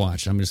off.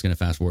 Watch, I'm just going to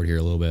fast forward here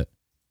a little bit.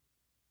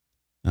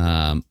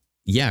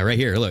 Yeah, right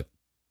here. Look,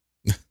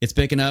 It's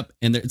picking up,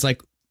 and it's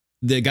like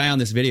the guy on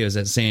this video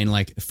is saying,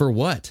 like, for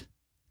what?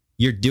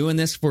 You're doing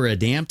this for a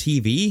damn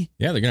TV?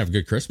 Yeah, they're going to have a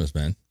good Christmas,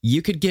 man.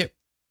 You could get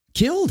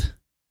killed.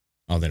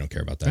 Oh, they don't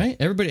care about that. Right?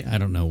 Everybody, I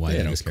don't know why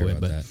they don't care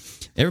about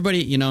that. Everybody,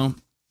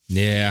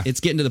 yeah, it's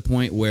getting to the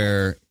point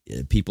where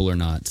people are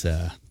not,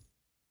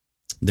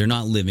 they're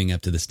not living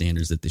up to the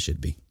standards that they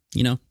should be,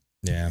 Yeah.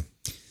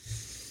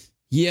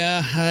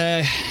 Yeah.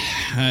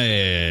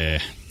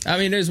 I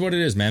mean, it is what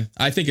it is, man.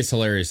 I think it's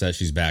hilarious that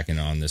she's backing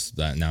on this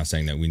now,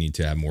 saying that we need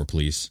to have more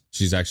police.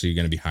 She's actually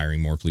going to be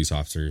hiring more police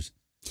officers.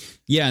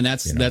 Yeah, and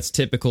that's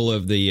typical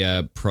of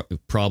the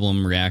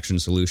problem, reaction,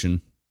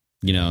 solution.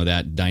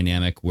 That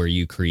dynamic where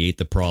you create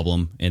the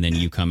problem and then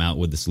you come out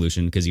with the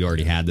solution because you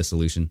already had the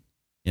solution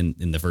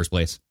in the first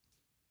place.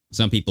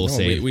 Some people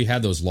say... We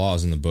had those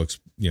laws in the books,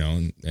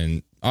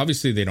 and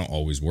obviously they don't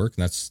always work.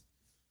 And that's...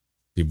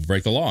 People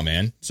break the law,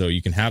 man. So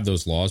you can have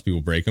those laws,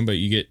 people break them, but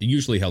you get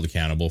usually held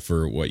accountable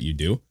for what you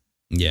do.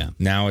 Yeah.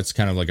 Now it's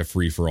kind of like a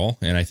free-for-all.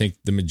 And I think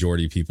the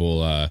majority of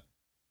people, I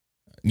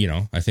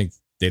think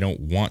they don't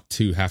want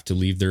to have to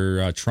leave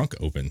their trunk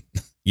open.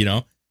 They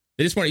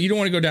just you don't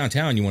want to go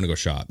downtown. You want to go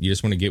shop. You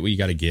just want to get what you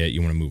got to get.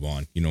 You want to move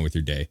on, with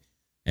your day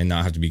and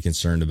not have to be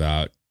concerned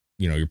about,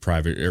 your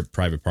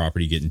private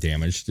property getting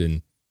damaged.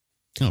 And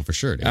oh, for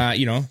sure. Dude.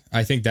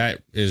 I think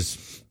that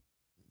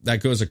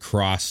goes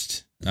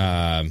across,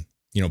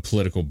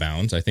 political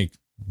bounds. I think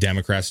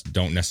Democrats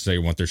don't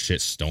necessarily want their shit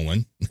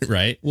stolen,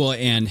 right? Well,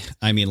 and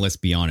I mean, let's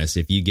be honest.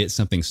 If you get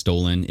something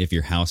stolen, if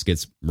your house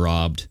gets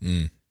robbed,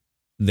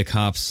 the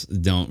cops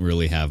don't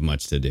really have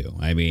much to do.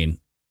 I mean,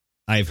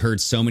 I've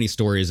heard so many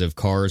stories of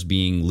cars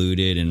being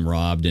looted and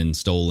robbed and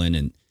stolen,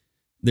 and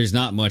there's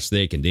not much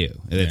they can do.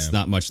 It's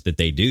not much that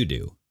they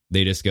do.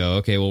 They just go,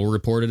 okay, well, we'll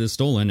report it as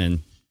stolen,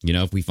 and,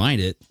 if we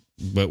find it,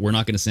 but we're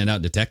not going to send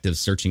out detectives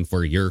searching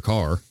for your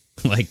car.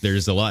 Like,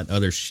 there's a lot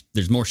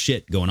there's more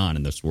shit going on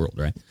in this world,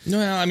 right?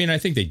 No, I mean, I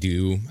think they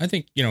do. I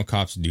think,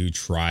 cops do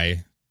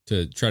try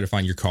to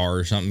find your car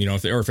or something,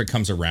 if it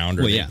comes around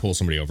or they pull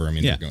somebody over. I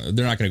mean,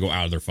 they're not going to go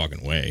out of their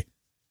fucking way.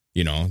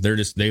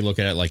 They look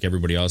at it like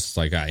everybody else. It's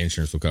like,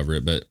 insurance will cover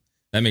it, but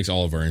that makes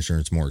all of our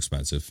insurance more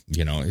expensive.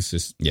 It's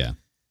just,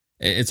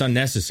 it's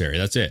unnecessary.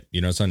 That's it.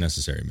 It's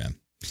unnecessary, man.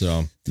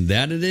 So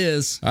that it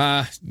is,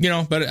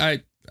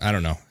 but I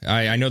don't know.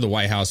 I know the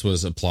White House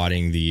was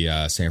applauding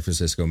the San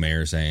Francisco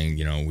mayor, saying,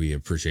 we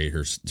appreciate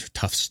her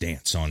tough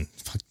stance on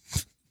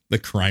the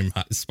crime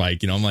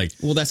spike. I'm like,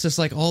 well, that's just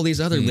like all these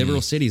other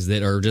liberal cities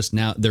that are just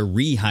now, they're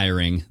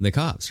rehiring the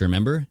cops.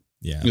 Remember?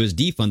 Yeah. It was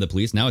defund the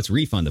police. Now it's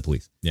refund the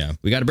police. Yeah.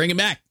 We got to bring it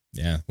back.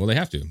 Yeah. Well, they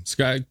have to.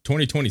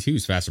 2022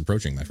 is fast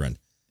approaching, my friend.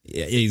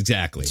 Yeah,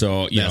 exactly.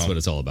 So that's what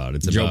it's all about.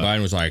 It's Joe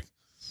Biden was like,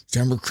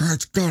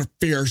 Democrats got to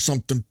fear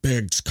something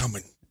big's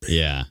coming.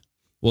 Yeah.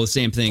 Well, the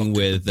same thing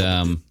with,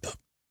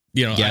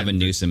 Gavin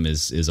Newsom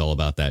is all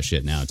about that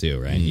shit now too,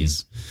 right?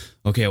 He's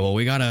okay. Well,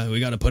 we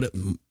gotta put it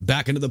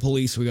back into the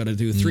police. We got to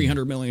do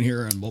 $300 million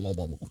here and blah blah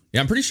blah blah.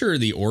 Yeah, I'm pretty sure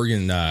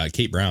the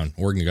Kate Brown,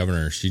 Oregon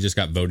governor, she just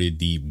got voted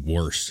the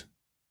worst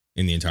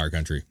in the entire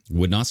country.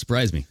 Would not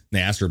surprise me. They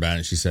asked her about it,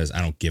 and she says,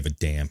 "I don't give a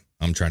damn.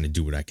 I'm trying to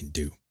do what I can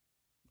do."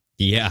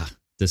 Yeah,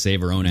 to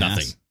save her own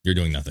nothing. Ass. You're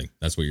doing nothing.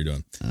 That's what you're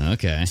doing.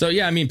 Okay. So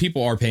yeah, I mean,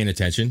 people are paying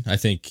attention. I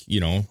think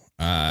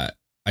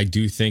I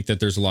do think that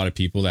there's a lot of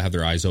people that have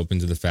their eyes open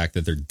to the fact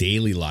that their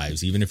daily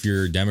lives, even if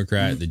you're a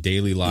Democrat, the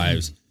daily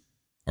lives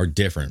are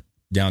different.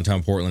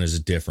 Downtown Portland is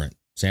different.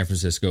 San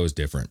Francisco is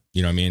different.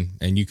 You know what I mean?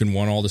 And you can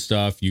want all the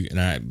stuff.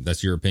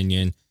 That's your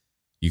opinion.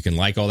 You can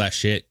like all that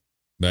shit,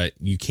 but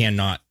you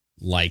cannot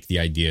like the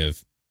idea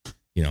of,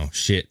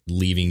 shit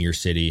leaving your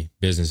city,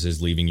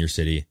 businesses leaving your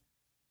city.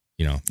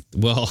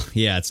 Well,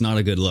 yeah, it's not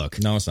a good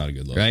look. No, it's not a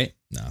good look. Right?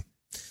 No.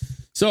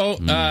 So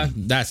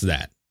that's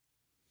that.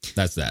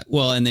 That's that.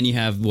 Well, and then you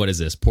have, what is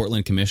this?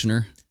 Portland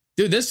commissioner?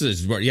 Dude,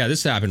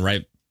 this happened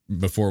right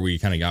before we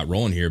kind of got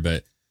rolling here,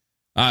 but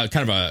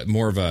kind of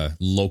more of a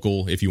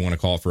local, if you want to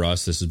call it for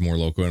us. This is more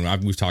local.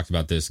 And we've talked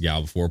about this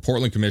gal before.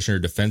 Portland commissioner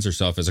defends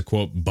herself as a,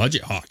 quote,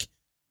 budget hawk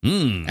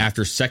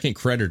after second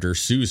creditor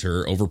sues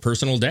her over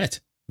personal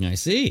debt. I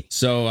see.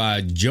 So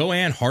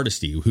Joanne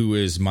Hardesty, who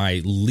is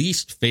my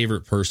least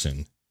favorite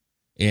person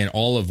in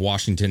all of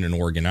Washington and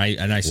Oregon.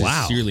 I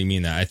sincerely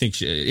mean that. I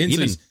think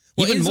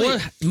even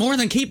more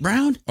than Kate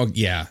Brown? Oh,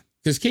 yeah.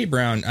 Because Kate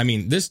Brown, I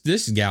mean, this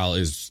gal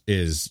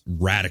is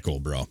radical,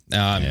 bro.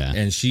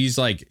 And she's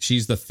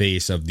the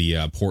face of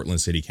the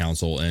Portland City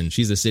Council. And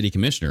she's the city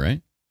commissioner,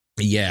 right?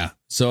 Yeah.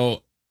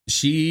 So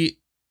she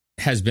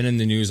has been in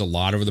the news a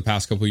lot over the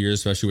past couple of years,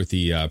 especially with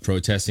the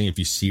protesting. If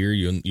you see her,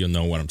 you'll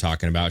know what I'm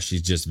talking about.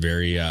 She's just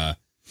very...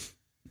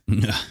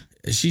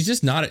 she's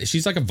just not,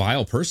 she's like a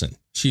vile person.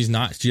 She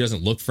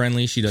doesn't look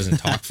friendly. She doesn't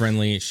talk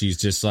friendly. She's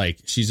just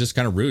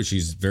kind of rude.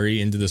 She's very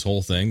into this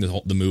whole thing,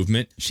 the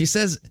movement. She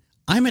says,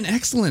 I'm an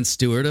excellent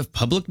steward of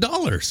public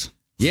dollars.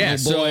 Yeah.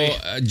 So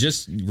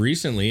just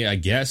recently, I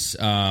guess,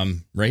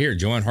 right here,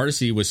 Joanne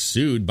Hardesty was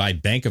sued by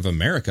Bank of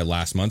America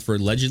last month for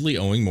allegedly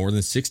owing more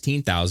than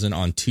 $16,000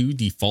 on 2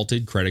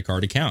 defaulted credit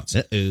card accounts.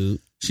 Uh-oh.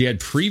 She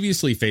had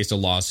previously faced a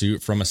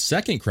lawsuit from a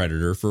second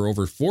creditor for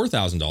over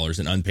 $4,000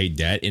 in unpaid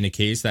debt in a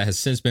case that has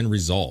since been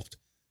resolved.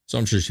 So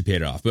I'm sure she paid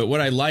it off. But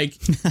what I like,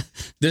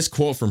 this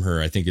quote from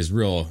her, I think is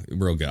real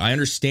good. I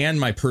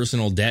understand my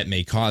personal debt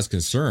may cause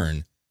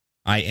concern.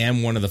 I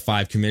am one of the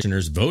 5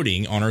 commissioners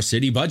voting on our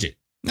city budget.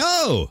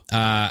 Oh,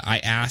 I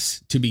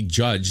asked to be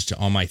judged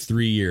on my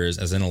 3 years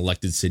as an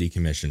elected city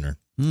commissioner.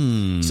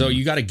 So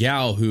you got a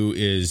gal who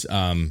is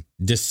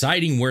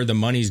deciding where the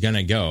money's going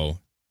to go,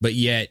 but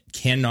yet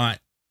cannot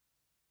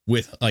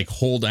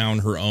hold down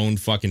her own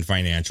fucking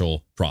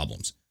financial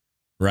problems.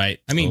 Right.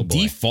 I mean,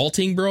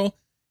 defaulting, bro.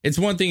 It's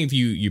one thing if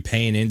you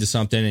paying into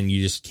something and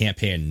you just can't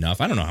pay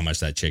enough. I don't know how much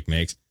that chick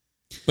makes.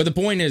 But the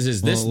point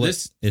is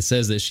this. It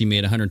says that she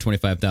made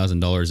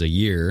 $125,000 a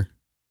year.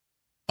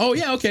 Oh,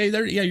 yeah. Okay.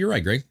 Yeah, you're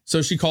right, Greg.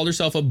 So she called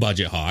herself a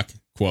budget hawk,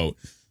 quote,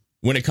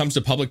 when it comes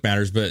to public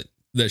matters, but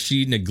that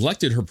she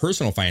neglected her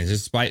personal finances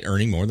despite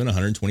earning more than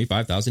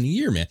 $125,000 a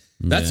year, man.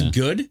 That's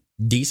good,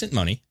 decent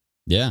money.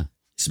 Yeah.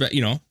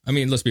 You know, I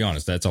mean, let's be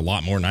honest. That's a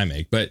lot more than I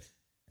make. But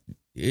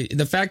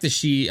the fact that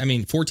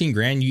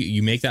 $14,000,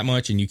 you make that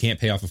much and you can't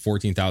pay off a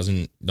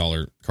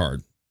 $14,000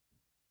 card.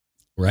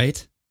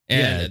 Right.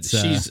 And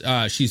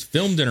she's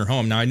filmed in her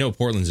home. Now, I know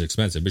Portland's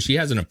expensive, but she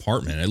has an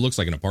apartment. It looks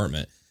like an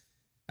apartment.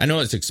 I know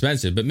it's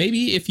expensive, but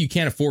maybe if you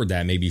can't afford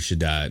that, maybe you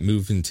should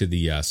move into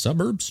the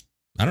suburbs.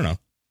 I don't know.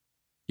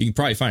 You can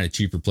probably find a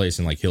cheaper place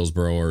in like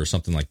Hillsborough or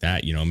something like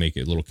that, you know, make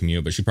it a little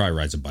commute. But she probably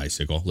rides a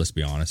bicycle. Let's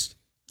be honest.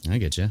 I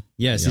get you.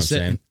 Yeah. You know what I'm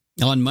saying?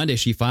 On Monday,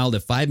 she filed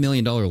a $5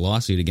 million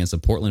lawsuit against the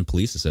Portland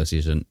Police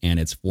Association and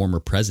its former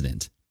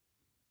president,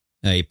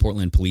 a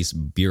Portland Police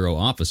Bureau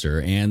officer,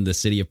 and the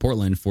city of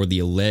Portland for the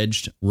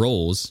alleged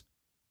roles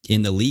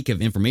in the leak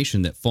of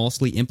information that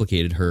falsely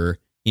implicated her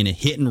in a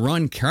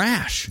hit-and-run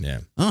crash. Yeah.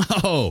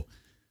 Oh.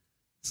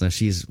 So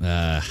she's...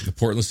 The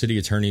Portland City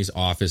Attorney's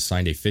Office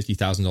signed a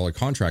 $50,000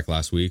 contract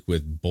last week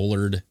with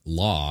Bullard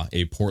Law,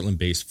 a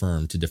Portland-based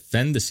firm, to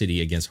defend the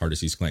city against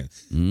Hardessy's claim.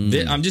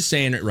 I'm just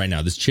saying it right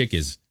now. This chick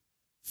is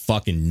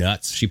fucking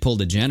nuts. She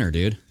pulled a Jenner,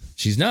 dude.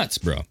 She's nuts,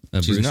 bro.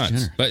 She's Bruce nuts.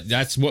 Jenner. But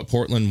that's what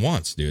Portland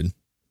wants, dude.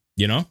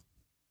 You know?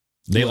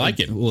 They like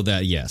it. Well,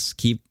 yes.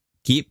 Keep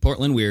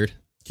Portland weird.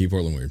 Keep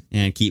Portland weird.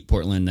 And keep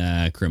Portland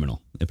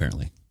criminal,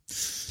 apparently.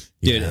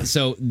 Dude, Yeah.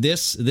 so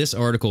this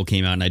article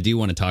came out, and I do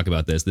want to talk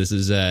about this. This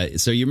is,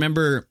 so you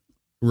remember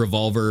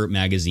Revolver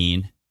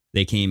magazine?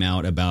 They came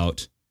out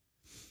about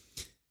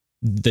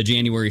the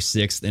January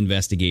 6th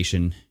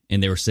investigation,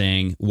 and they were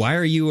saying, why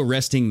are you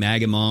arresting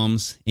MAGA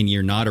moms, and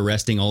you're not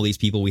arresting all these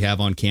people we have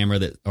on camera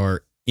that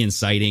are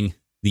inciting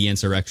the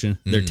insurrection?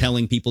 They're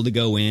telling people to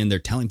go in. They're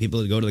telling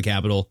people to go to the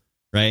Capitol,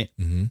 right?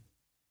 Mm-hmm.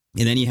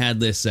 And then you had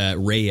this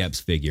Ray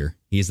Epps figure.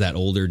 He's that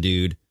older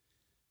dude.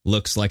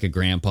 Looks like a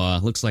grandpa,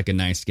 looks like a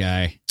nice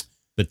guy,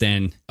 but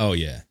then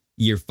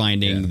you're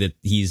finding that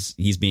he's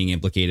being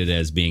implicated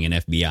as being an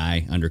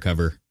FBI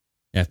undercover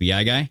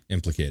FBI guy.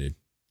 Implicated,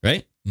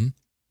 right?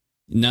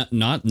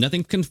 Mm-hmm.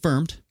 Nothing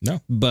confirmed. No,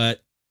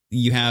 but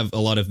you have a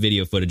lot of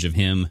video footage of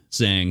him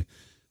saying,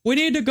 "We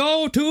need to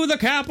go to the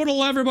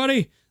Capitol,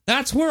 everybody.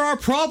 That's where our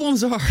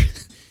problems are."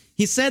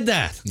 He said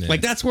that,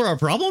 like that's where our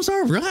problems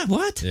are.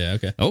 What? Yeah.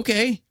 Okay.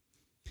 Okay.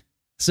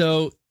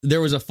 So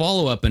there was a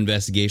follow-up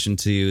investigation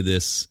to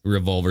this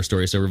Revolver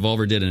story. So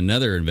Revolver did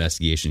another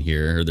investigation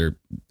here, or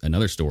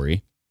another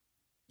story,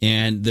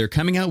 and they're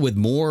coming out with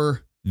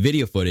more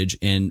video footage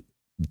and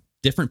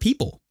different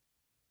people.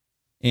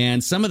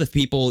 And some of the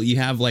people you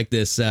have like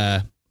this,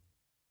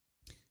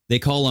 they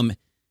call them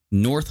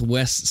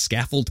Northwest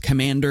Scaffold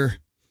Commander,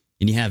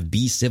 and you have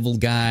B Civil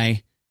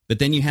guy, but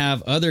then you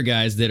have other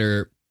guys that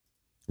are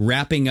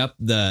wrapping up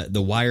the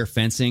wire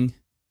fencing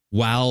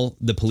while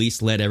the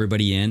police let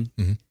everybody in.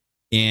 Mm-hmm.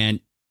 And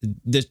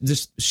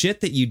this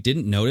shit that you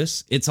didn't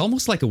notice, it's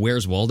almost like a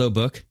Where's Waldo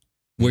book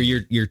where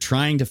you're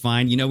trying to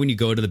find, you know, when you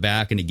go to the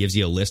back and it gives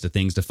you a list of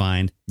things to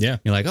find. Yeah.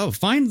 You're like, oh,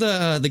 find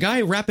the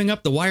guy wrapping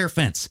up the wire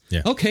fence.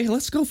 Yeah. Okay,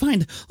 let's go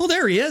find. Oh,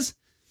 there he is.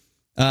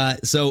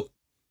 So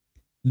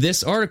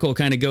this article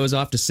kind of goes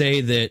off to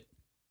say that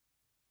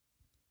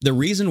the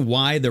reason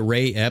why the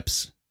Ray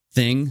Epps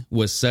thing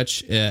was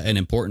such an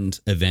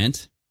important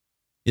event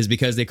is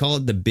because they call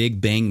it the Big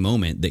Bang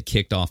moment that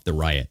kicked off the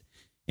riot.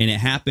 And it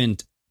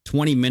happened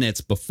 20 minutes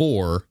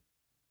before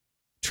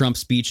Trump's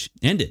speech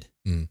ended.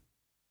 Mm.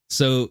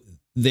 So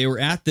they were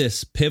at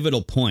this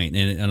pivotal point,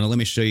 and let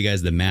me show you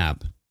guys the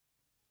map.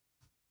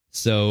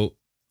 So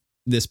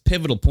this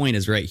pivotal point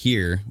is right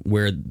here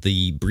where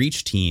the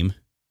breach team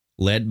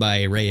led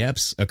by Ray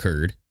Epps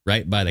occurred,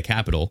 right by the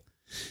Capitol.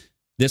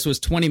 This was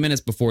 20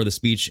 minutes before the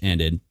speech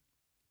ended.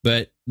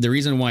 But the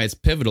reason why it's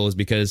pivotal is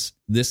because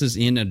this is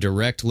in a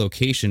direct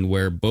location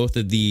where both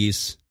of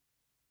these,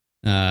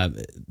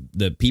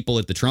 the people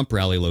at the Trump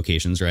rally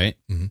locations, right,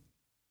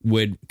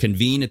 would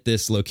convene at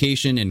this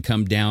location and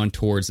come down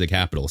towards the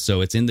Capitol. So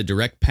it's in the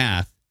direct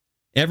path.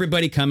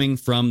 Everybody coming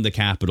from the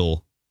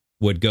Capitol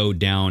would go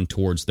down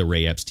towards the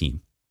Ray Epps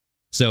team.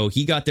 So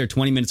he got there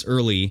 20 minutes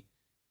early,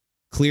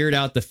 cleared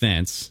out the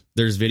fence.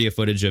 There's video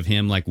footage of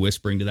him like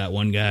whispering to that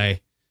one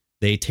guy,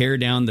 They tear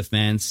down the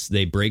fence.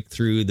 They break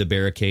through the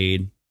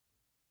barricade.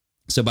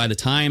 So by the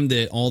time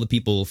that all the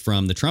people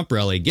from the Trump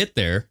rally get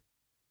there,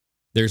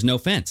 there's no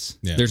fence.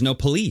 Yeah. There's no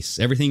police.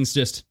 Everything's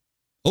just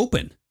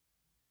open.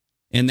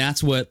 And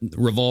that's what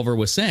Revolver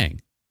was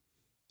saying.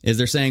 Is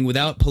they're saying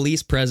without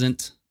police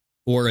present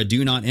or a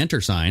do not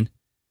enter sign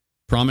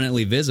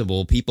prominently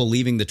visible, people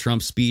leaving the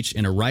Trump speech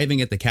and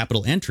arriving at the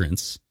Capitol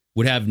entrance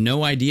would have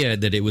no idea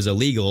that it was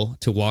illegal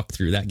to walk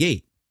through that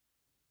gate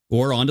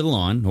or onto the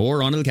lawn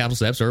or onto the Capitol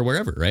steps or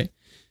wherever, right?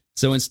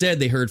 So instead,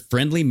 they heard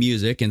friendly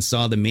music and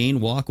saw the main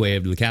walkway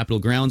of the Capitol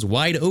grounds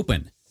wide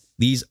open.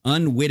 These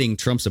unwitting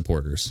Trump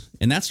supporters.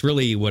 And that's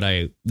really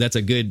that's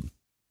a good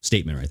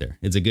statement right there.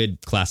 It's a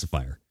good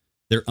classifier.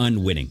 They're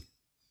unwitting.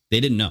 They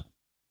didn't know,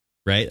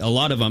 right? A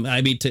lot of them,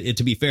 I mean,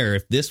 to be fair,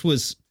 if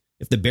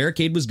the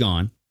barricade was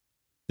gone,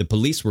 the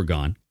police were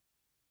gone,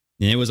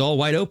 and it was all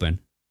wide open,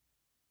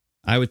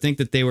 I would think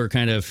that they were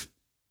kind of,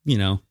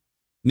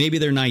 maybe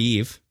they're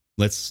naive.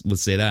 Let's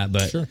say that,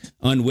 but sure.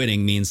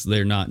 Unwitting means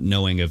they're not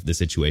knowing of the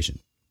situation.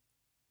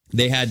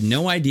 They had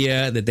no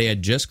idea that they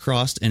had just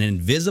crossed an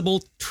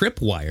invisible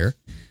tripwire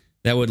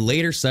that would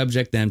later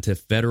subject them to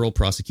federal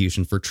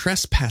prosecution for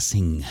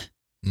trespassing.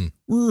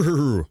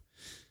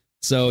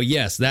 So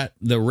yes,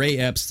 the Ray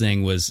Epps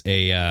thing was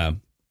a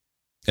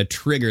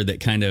trigger that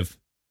kind of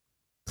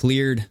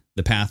cleared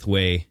the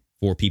pathway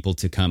for people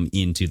to come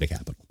into the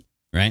Capitol,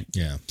 right?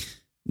 Yeah.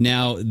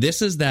 Now,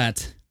 this is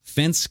that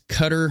fence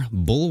cutter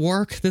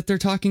bulwark that they're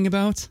talking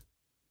about.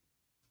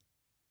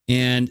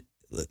 And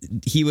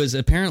he was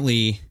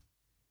apparently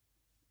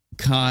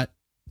caught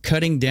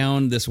cutting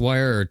down this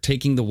wire or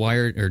taking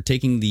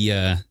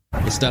the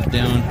stuff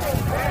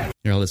down.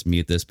 Here, I'll just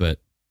mute this, but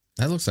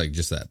that looks like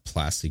just that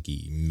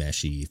plasticky,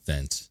 meshy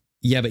fence.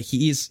 Yeah, but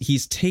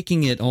he's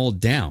taking it all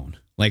down.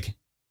 Like,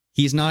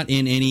 he's not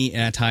in any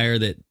attire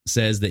that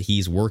says that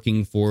he's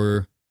working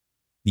for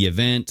the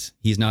event.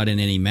 He's not in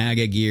any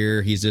MAGA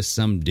gear. He's just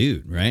some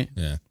dude, right?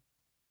 Yeah.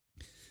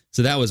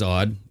 So that was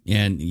odd.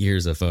 And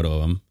here's a photo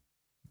of him.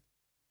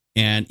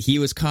 And he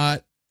was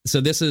caught.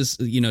 So this is,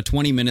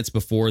 20 minutes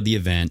before the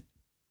event.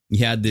 He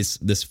had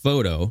this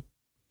photo.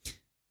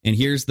 And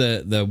here's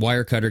the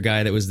wire cutter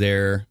guy that was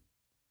there.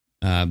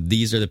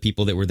 These are the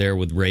people that were there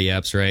with Ray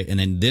Epps, right? And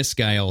then this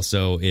guy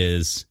also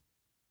is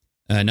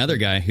another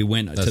guy who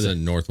went to the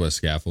Northwest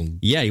scaffold.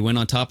 Yeah, he went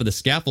on top of the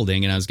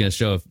scaffolding, and I was going to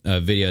show a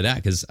video of that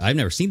because I've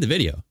never seen the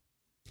video.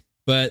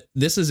 But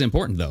this is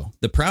important, though.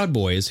 The Proud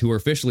Boys, who were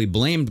officially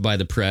blamed by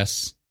the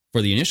press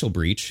for the initial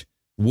breach,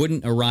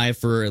 wouldn't arrive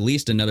for at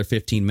least another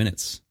 15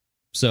 minutes.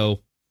 So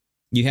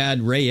you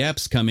had Ray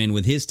Epps come in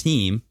with his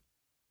team,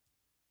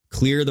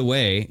 clear the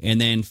way, and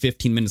then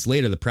 15 minutes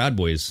later, the Proud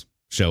Boys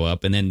show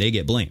up, and then they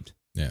get blamed.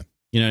 Yeah.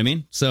 You know what I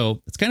mean?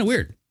 So it's kind of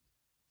weird.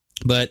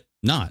 But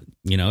not,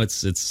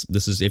 this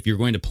is, if you're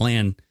going to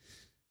plan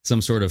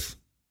some sort of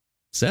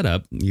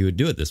setup, you would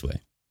do it this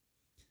way.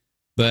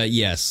 But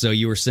yes, so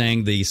you were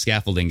saying the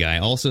scaffolding guy,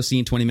 also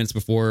seen 20 minutes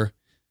before.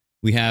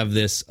 We have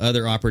this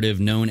other operative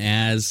known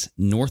as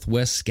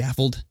Northwest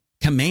Scaffold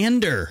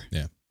Commander.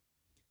 Yeah.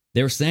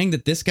 They were saying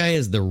that this guy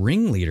is the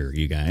ringleader,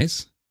 you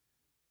guys.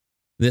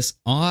 This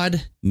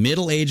odd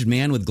middle-aged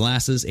man with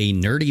glasses, a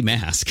nerdy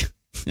mask,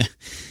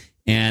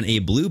 and a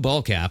blue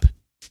ball cap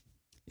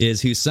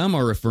is who some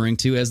are referring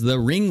to as the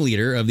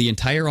ringleader of the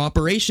entire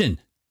operation.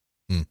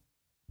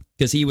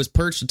 Because he was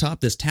perched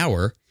atop this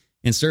tower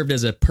and served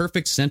as a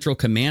perfect central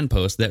command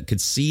post that could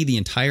see the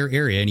entire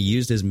area, and he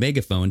used his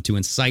megaphone to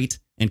incite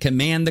and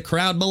command the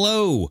crowd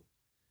below.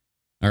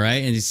 All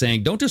right, and he's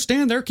saying, don't just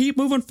stand there, keep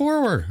moving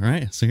forward. All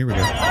right, so here we go.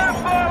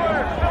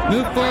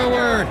 Move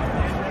forward.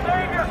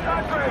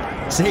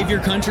 Save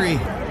your country.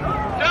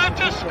 Don't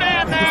just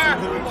stand there,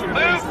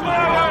 move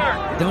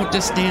forward. Don't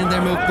just stand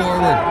there, move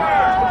forward.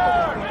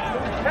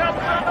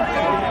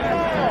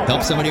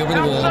 Help somebody over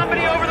the wall.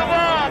 Somebody over the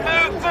wall,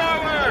 move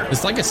forward.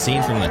 It's like a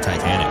scene from the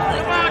Titanic.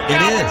 It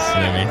is.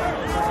 You know what I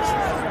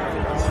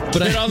mean? But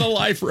get on the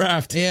life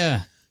raft.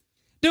 Yeah.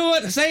 Do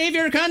it. Save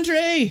your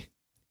country.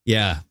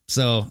 Yeah.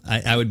 So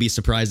I would be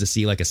surprised to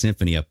see like a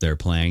symphony up there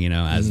playing,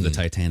 as the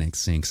Titanic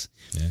sinks.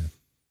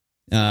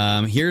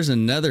 Yeah. Here's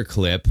another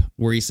clip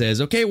where he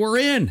says, okay, we're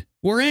in.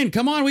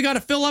 Come on. We got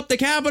to fill up the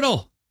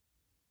Capitol.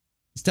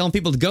 He's telling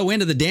people to go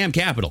into the damn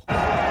Capitol.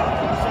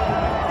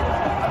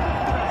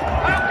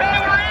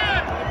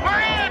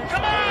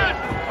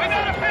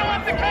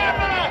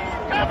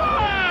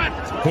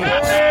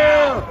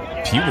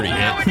 Puberty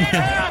hit.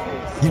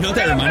 You know what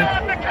that reminded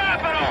me? The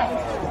Capitol.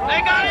 They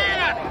got in.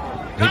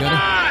 Come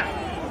on.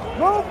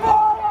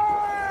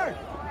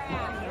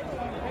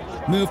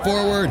 Move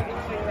forward.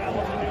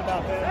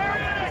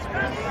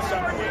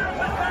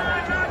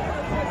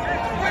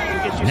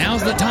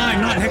 Now's the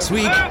time, not next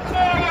week. Move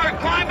forward.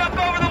 Climb up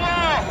over the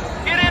wall.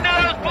 Get into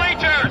those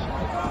bleachers.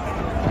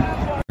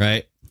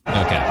 Right.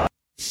 Okay.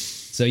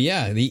 So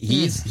yeah,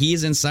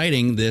 he's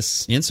inciting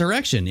this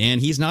insurrection, and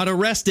he's not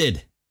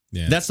arrested.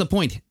 Yeah. That's the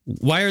point.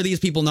 Why are these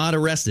people not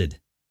arrested?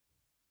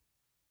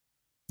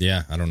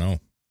 Yeah, I don't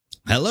know.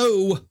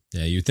 Hello.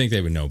 Yeah, you'd think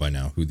they would know by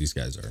now who these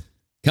guys are.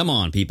 Come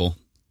on, people.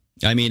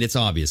 I mean, it's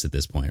obvious at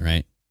this point,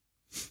 right?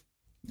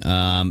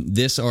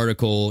 This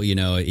article,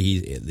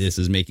 this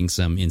is making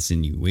some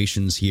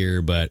insinuations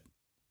here, but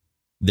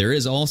there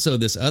is also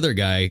this other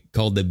guy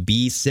called the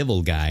Be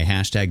Civil guy,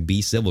 hashtag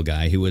Be Civil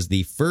guy, who was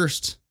the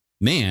first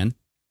man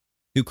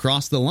who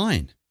crossed the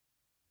line.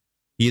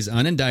 He is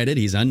unindicted,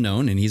 he's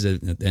unknown, and he's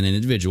an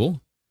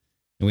individual.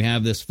 And we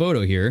have this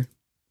photo here.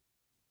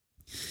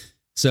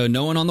 So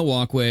no one on the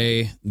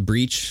walkway,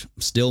 breach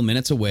still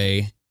minutes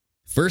away.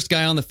 First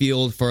guy on the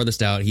field,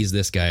 farthest out, he's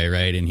this guy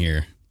right in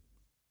here.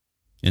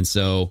 And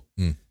so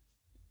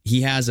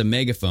he has a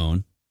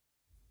megaphone,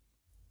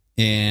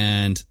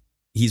 and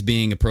he's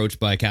being approached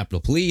by Capitol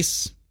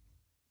Police,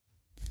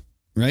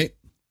 right?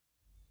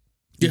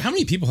 Dude, how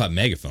many people have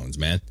megaphones,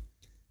 man?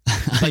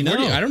 I know.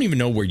 I don't even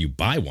know where you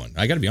buy one.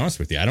 I got to be honest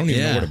with you. I don't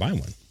even know where to buy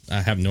one.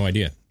 I have no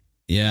idea.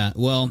 Yeah,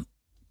 well,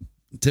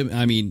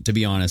 to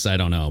be honest, I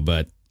don't know,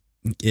 but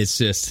it's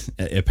just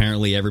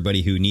apparently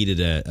everybody who needed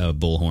a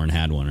bullhorn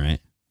had one, right?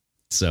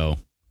 So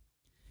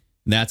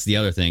that's the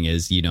other thing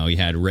is, you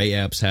had Ray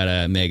Epps had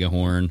a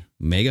megahorn.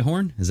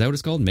 Megahorn? Is that what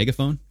it's called?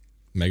 Megaphone?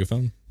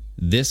 Megaphone.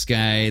 This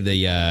guy,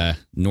 the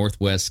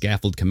Northwest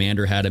Scaffold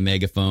Commander, had a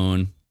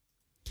megaphone.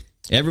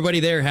 Everybody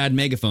there had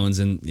megaphones,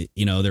 and,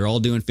 they're all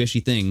doing fishy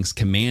things,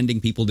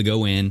 commanding people to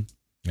go in,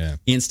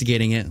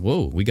 instigating it.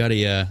 Whoa, we got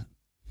a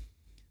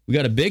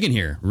biggin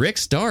here. Rick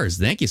Stars,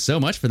 thank you so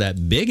much for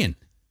that biggin.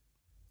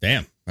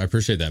 Damn, I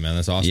appreciate that, man.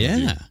 That's awesome. Yeah.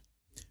 Dude.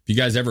 If you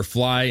guys ever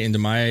fly into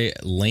my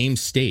lame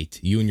state,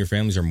 you and your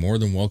families are more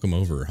than welcome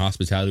over.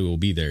 Hospitality will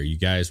be there. You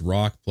guys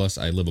rock. Plus,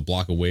 I live a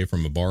block away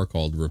from a bar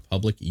called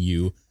Republic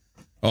you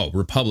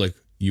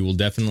will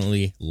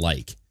definitely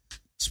like.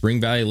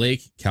 Spring Valley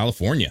Lake,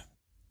 California.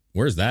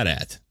 Where's that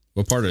at?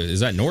 What part of it?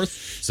 Is that north?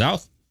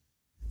 South?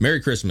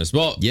 Merry Christmas.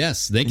 Well,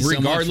 yes, thank you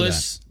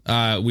regardless, so much for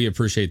that. We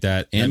appreciate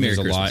that. And that Merry means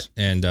a Christmas. lot.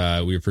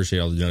 And we appreciate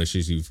all the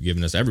donations you've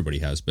given us. Everybody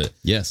has. But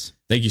yes,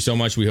 thank you so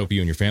much. We hope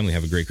you and your family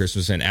have a great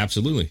Christmas. And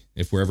absolutely,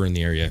 if we're ever in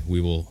the area, we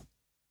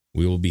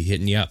will be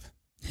hitting you up.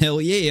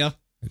 Hell yeah.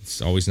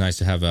 It's always nice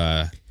to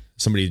have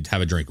somebody to have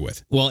a drink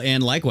with. Well,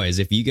 and likewise,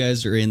 if you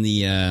guys are in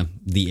the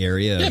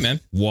area of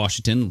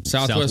Washington,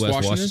 Southwest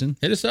Washington,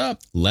 hit us up.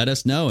 Let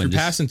us know. If and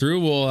you're passing through,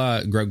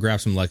 we'll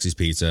grab some Lexi's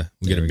Pizza.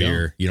 We'll get a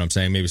beer. Go. You know what I'm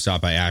saying? Maybe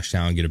stop by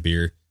Ashtown, get a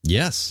beer.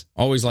 Yes.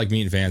 Always like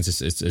meeting fans.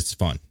 It's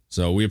fun.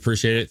 So we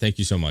appreciate it. Thank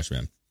you so much,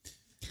 man.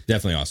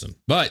 Definitely awesome.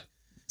 But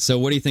so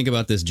what do you think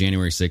about this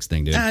January 6th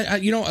thing, dude? I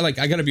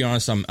got to be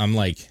honest. I'm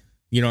like,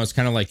 it's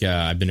kind of like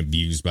I've been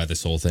abused by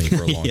this whole thing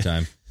for a long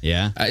time.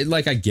 Yeah. I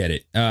get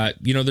it.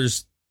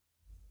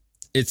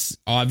 It's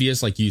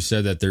obvious, like you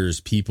said, that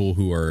there's people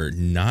who are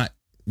not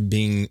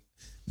we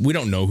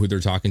don't know who they're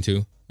talking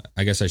to.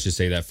 I guess I should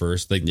say that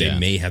first. Like they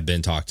may have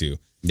been talked to.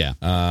 Yeah.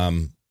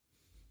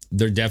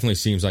 There definitely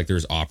seems like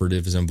there's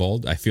operatives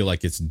involved. I feel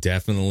like it's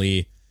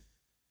definitely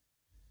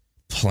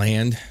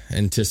planned,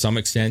 and to some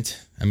extent,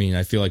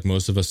 I feel like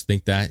most of us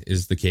think that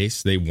is the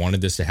case. They wanted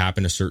this to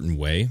happen a certain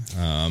way.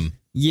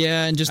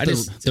 Yeah, and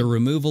just the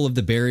removal of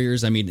the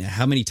barriers.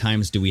 How many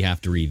times do we have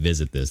to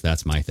revisit this?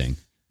 That's my thing.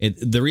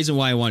 The reason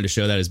why I wanted to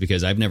show that is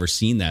because I've never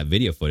seen that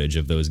video footage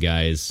of those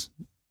guys.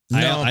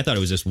 No. I thought it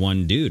was just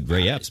one dude,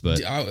 Ray Epps.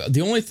 But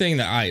the only thing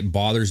that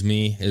bothers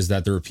me is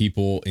that there are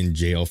people in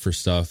jail for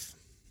stuff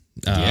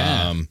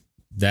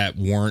that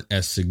weren't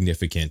as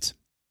significant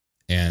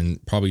and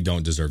probably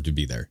don't deserve to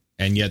be there.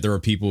 And yet there are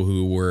people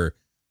who were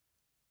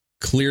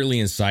clearly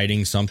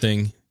inciting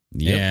something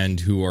and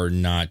who are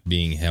not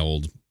being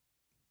held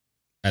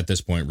at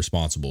this point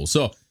responsible.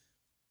 So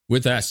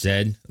with that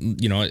said,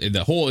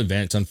 the whole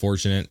event's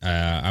unfortunate.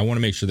 I want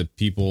to make sure that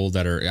people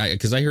that are,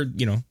 because I heard,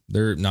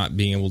 they're not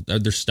being able,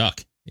 they're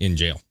stuck in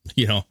jail,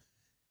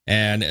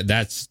 and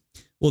that's,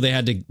 well, they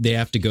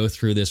have to go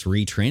through this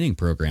retraining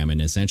program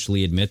and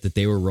essentially admit that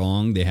they were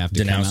wrong. They have to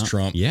denounce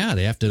Trump. Yeah.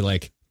 They have to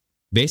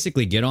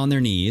basically get on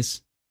their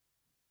knees,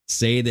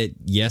 say that,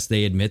 yes,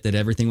 they admit that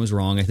everything was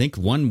wrong. I think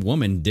one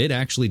woman did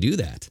actually do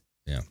that.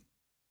 Yeah.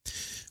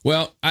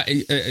 Well,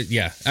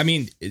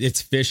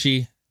 it's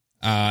fishy.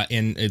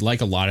 And like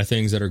a lot of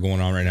things that are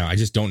going on right now, I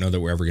just don't know that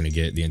we're ever going to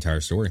get the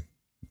entire story.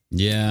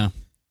 Yeah.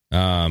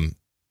 I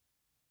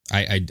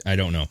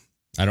don't know.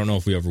 I don't know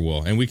if we ever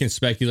will. And we can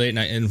speculate.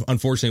 And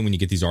unfortunately, when you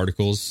get these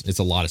articles, it's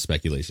a lot of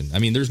speculation.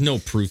 There's no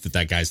proof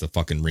that guy's the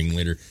fucking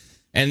ringleader.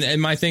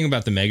 And my thing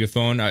about the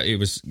megaphone,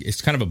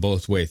 it's kind of a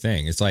both way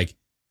thing. It's like,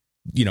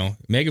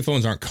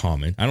 megaphones aren't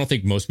common. I don't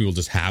think most people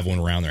just have one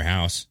around their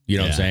house. You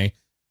know what I'm saying?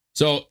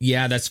 So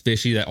yeah, that's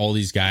fishy that all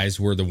these guys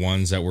were the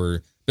ones that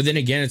were. But then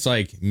again, it's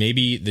like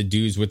maybe the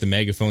dudes with the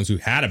megaphones who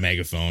had a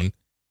megaphone,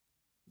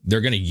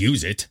 they're going to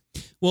use it.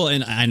 Well,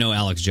 and I know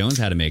Alex Jones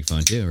had a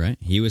megaphone too, right?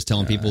 He was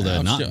telling people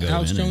to not go.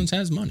 Alex Jones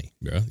has money,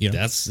 bro.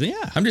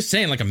 I'm just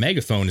saying, like a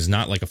megaphone is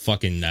not like a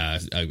fucking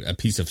a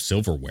piece of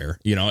silverware.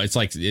 It's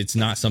like it's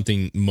not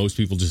something most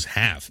people just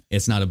have.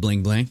 It's not a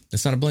bling bling.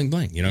 It's not a bling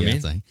bling. You know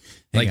what I mean?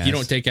 Like you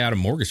don't take out a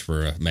mortgage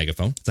for a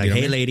megaphone. It's like,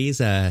 hey ladies,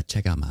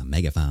 check out my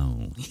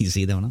megaphone. You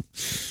see that one? What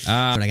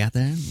I got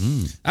there?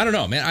 I don't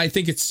know, man. I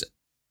think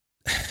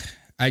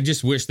I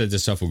just wish that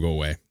this stuff would go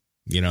away.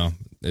 You know,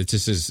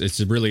 it's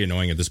really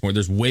annoying at this point.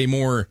 There's way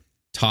more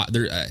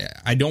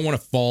I don't want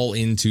to fall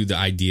into the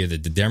idea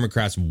that the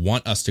Democrats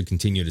want us to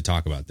continue to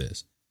talk about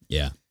this.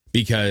 Yeah.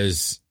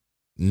 Because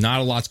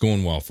not a lot's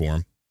going well for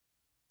them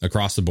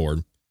across the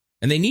board.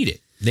 And they need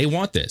it. They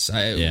want this.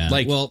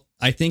 Well,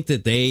 I think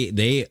that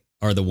they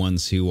are the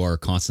ones who are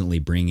constantly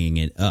bringing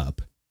it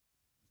up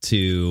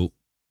to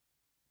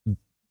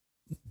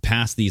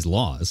pass these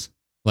laws,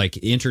 like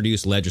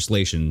introduce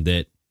legislation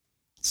that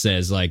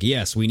says, like,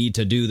 yes, we need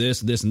to do this,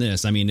 this, and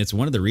this. I mean, it's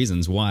one of the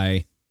reasons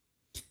why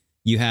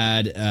you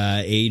had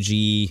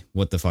AG,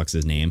 what the fuck's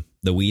his name?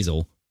 The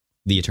Weasel,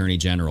 the Attorney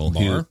General.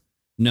 Barr?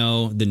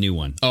 No, the new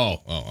one.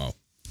 Oh.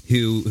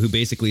 Who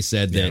basically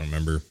said that. I don't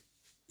remember.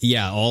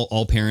 Yeah,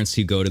 all parents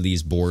who go to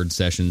these board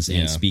sessions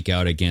and speak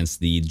out against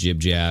the jib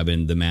jab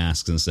and the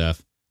masks and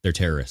stuff, they're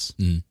terrorists.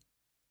 Mm.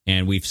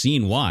 And we've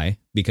seen why,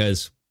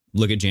 because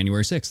look at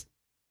January 6th.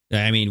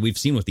 I mean, we've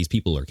seen what these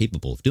people are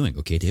capable of doing.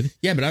 Okay, David?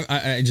 Yeah, but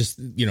I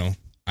just,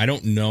 I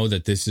don't know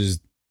that this is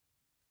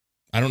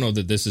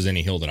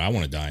any hill that I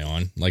want to die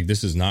on. Like,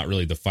 this is not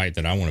really the fight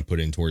that I want to put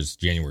in towards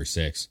January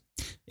 6th.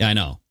 Yeah, I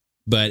know.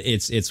 But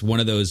it's one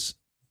of those,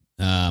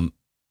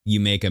 you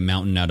make a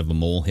mountain out of a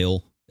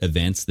molehill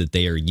events that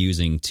they are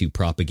using to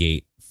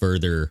propagate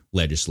further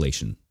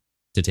legislation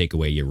to take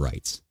away your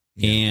rights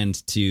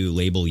and to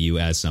label you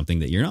as something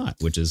that you're not,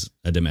 which is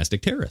a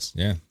domestic terrorist.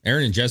 Yeah.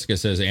 Aaron and Jessica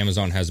says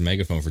Amazon has a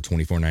megaphone for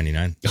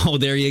 $24.99. Oh,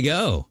 there you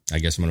go. I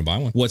guess I'm going to buy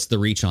one. What's the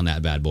reach on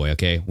that bad boy?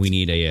 Okay. We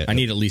need I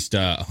need at least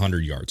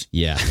 100 yards.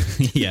 Yeah.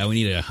 Yeah. We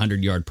need a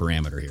 100-yard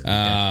parameter here.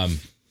 Okay.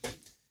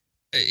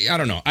 I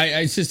don't know.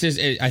 I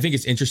think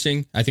it's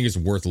interesting. I think it's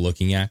worth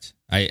looking at.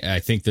 I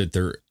think that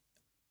there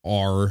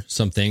are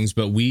some things,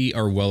 but we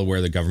are well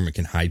aware the government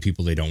can hide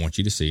people they don't want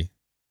you to see,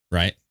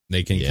 right?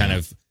 They can kind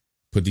of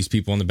put these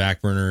people on the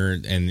back burner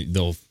and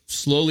they'll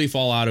slowly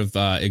fall out of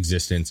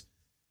existence.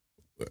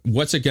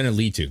 What's it going to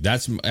lead to?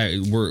 That's we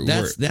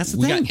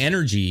got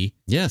energy,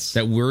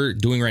 that we're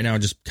doing right now,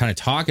 just kind of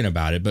talking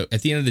about it. But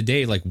at the end of the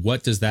day, like,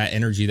 what does that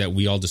energy that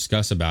we all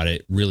discuss about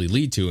it really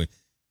lead to?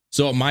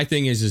 So my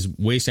thing is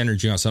waste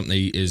energy on something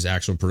that is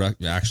actually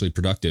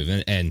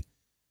productive. And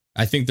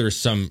I think there's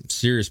some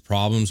serious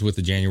problems with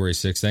the January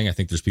 6th thing. I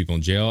think there's people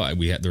in jail.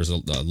 There's a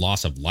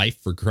loss of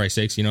life, for Christ's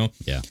sakes,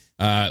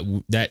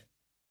 that,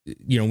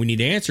 we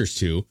need answers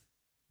to,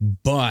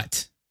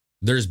 but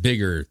there's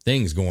bigger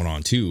things going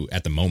on too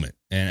at the moment.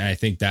 And I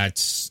think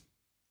that's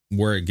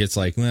where it gets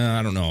like, well,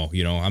 I don't know,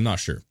 I'm not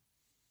sure.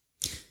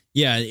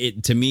 Yeah.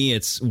 To me,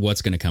 it's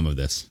what's going to come of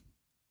this.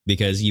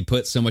 Because you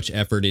put so much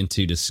effort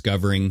into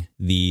discovering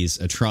these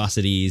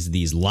atrocities,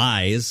 these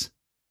lies,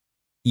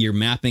 you're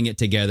mapping it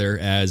together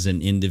as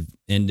an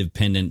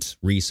independent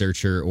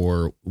researcher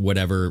or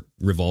whatever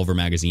Revolver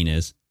magazine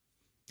is.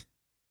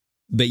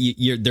 But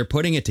they're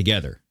putting it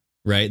together,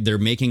 right? They're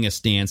making a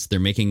stance. They're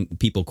making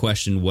people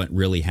question what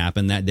really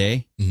happened that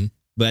day. Mm-hmm.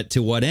 But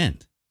to what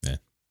end? Yeah.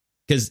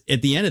 Because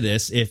at the end of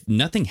this, if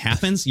nothing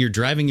happens, you're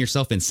driving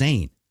yourself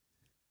insane.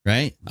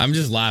 Right? I'm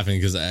just laughing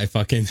because I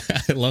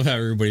love how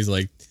everybody's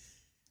like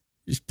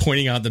just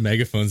pointing out the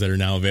megaphones that are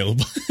now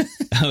available.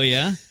 Oh,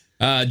 yeah?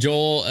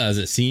 Joel, does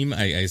it seem?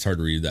 It's hard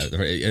to read that.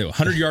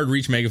 100-yard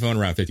reach megaphone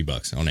around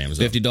 $50 on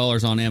Amazon.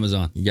 $50 on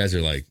Amazon. You guys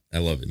are like, I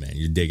love it, man.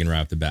 You're digging right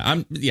off the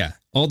bat.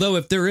 Although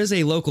if there is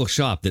a local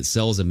shop that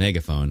sells a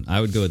megaphone, I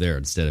would go there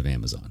instead of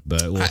Amazon.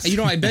 But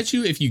I bet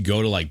you if you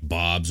go to like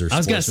Bob's or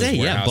Sportsman's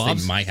Warehouse,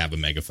 Bob's, they might have a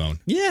megaphone.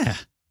 Yeah.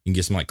 You can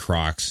get some like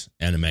Crocs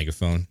and a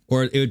megaphone.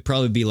 Or it would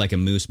probably be like a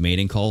moose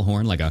mating call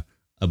horn, like a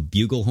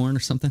bugle horn or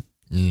something.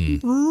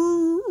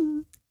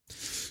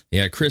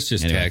 Yeah, Chris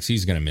just texts.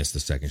 He's going to miss the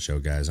second show,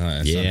 guys.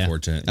 That's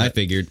unfortunate. I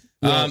figured.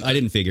 Well, I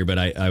didn't figure, but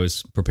I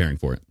was preparing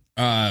for it.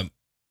 I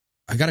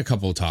got a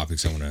couple of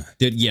topics I want to...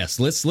 Dude, yes,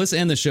 let's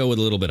end the show with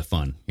a little bit of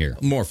fun here.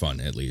 More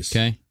fun, at least.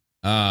 Okay.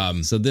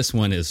 So this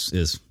one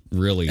is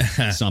really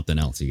something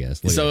else, you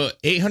guys. So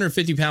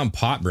 850-pound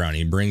pot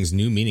brownie brings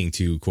new meaning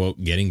to,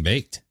 quote, getting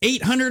baked.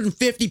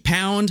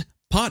 850-pound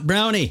pot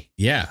brownie.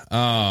 Yeah.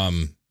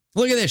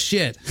 Look at this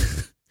shit.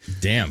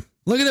 Damn.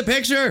 Look at the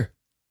picture.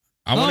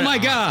 Oh, my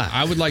God.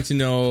 I would like to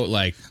know,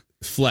 like,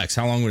 Flex,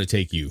 how long would it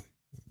take you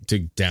to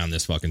down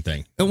this fucking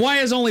thing? And why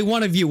is only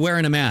one of you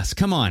wearing a mask?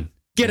 Come on.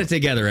 Get it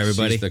together,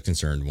 everybody. She's the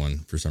concerned one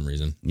for some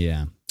reason.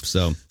 Yeah.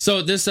 So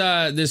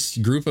this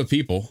group of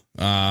people,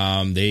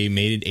 they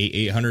made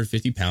a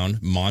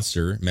 850-pound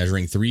monster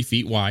measuring 3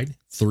 feet wide,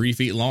 3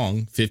 feet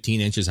long,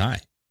 15 inches high.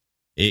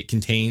 It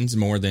contains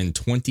more than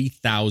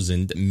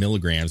 20,000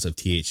 milligrams of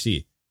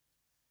THC.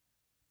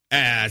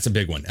 That's a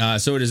big one.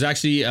 So it is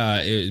actually,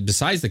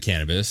 besides the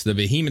cannabis, the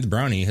Behemoth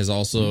Brownie has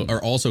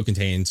also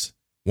contains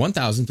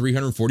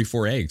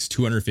 1,344 eggs,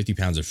 250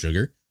 pounds of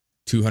sugar,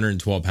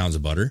 212 pounds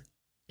of butter,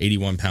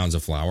 81 pounds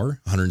of flour,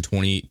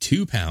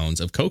 122 pounds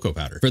of cocoa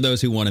powder. For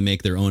those who want to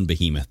make their own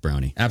Behemoth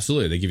Brownie.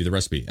 Absolutely. They give you the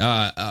recipe.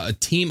 A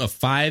team of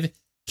 5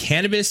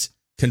 cannabis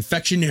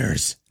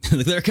confectioners.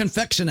 They're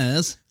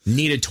confectioners.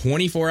 Needed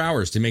 24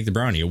 hours to make the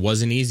brownie. It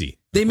wasn't easy.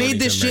 They made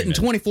this shit in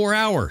 24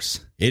 hours.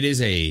 It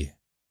is a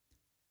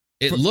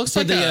It looks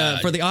like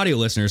for the audio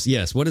listeners.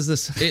 Yes. What is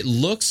this? It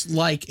looks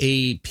like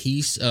a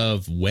piece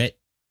of wet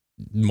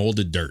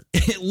molded dirt.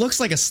 It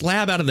looks like a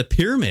slab out of the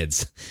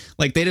pyramids.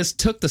 Like they just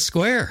took the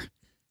square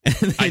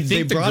and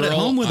they brought it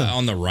home with them.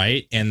 On the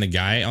right and the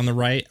guy on the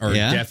right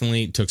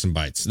definitely took some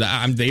bites.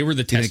 They were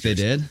the testers. You think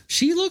they did?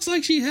 She looks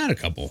like she had a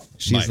couple.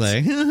 She's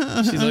bites.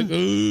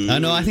 Ooh. I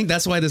know. I think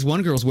that's why this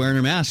one girl's wearing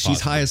her mask.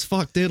 She's high as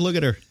fuck, dude. Look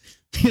at her.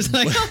 He's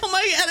like, oh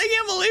my God, I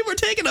can't believe we're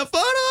taking a photo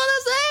of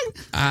this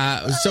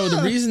thing. So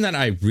the reason that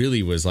I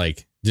really was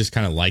like, just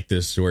kind of like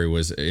this story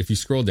was if you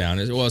scroll down,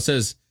 it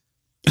says,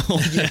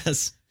 oh,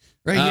 yes.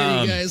 Right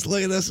here, you guys,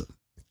 look at this.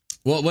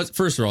 Well,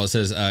 first of all, it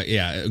says,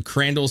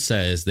 Crandall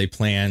says the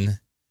plan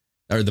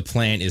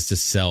is to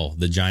sell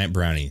the giant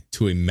brownie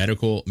to a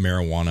medical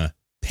marijuana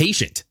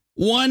patient.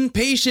 One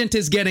patient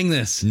is getting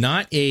this.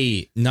 Not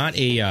a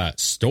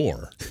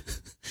store,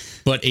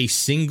 but a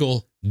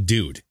single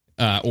dude.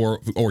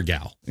 Or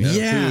gal.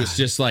 Yeah. Who's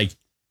just like,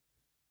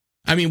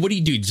 I mean, what do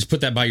you do? Just put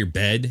that by your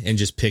bed and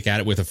just pick at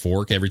it with a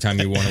fork every time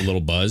you want a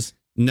little buzz?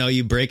 No,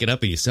 you break it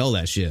up and you sell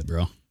that shit,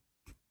 bro.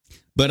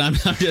 But I'm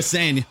just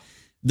saying,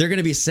 they're going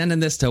to be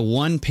sending this to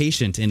one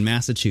patient in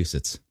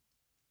Massachusetts.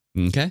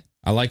 Okay.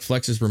 I like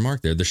Flex's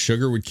remark there. The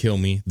sugar would kill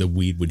me. The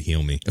weed would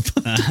heal me.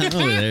 Oh,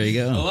 there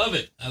you go.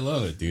 I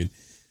love it, dude.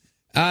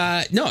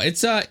 No,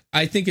 it's,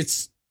 I think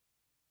it's,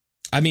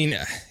 I mean,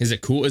 is it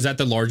cool? Is that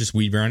the largest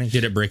weed brownie?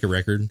 Did it break a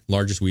record?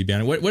 Largest weed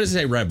brownie? What does it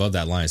say right above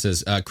that line? It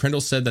says,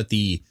 Crandall said that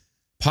the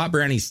pot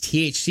brownie's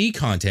THC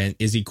content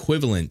is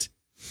equivalent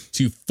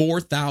to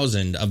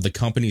 4,000 of the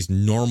company's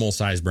normal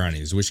size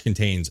brownies, which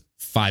contains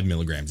 5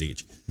 milligrams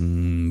each.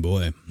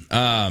 Boy.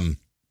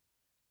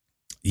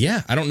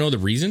 Yeah, I don't know the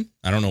reason.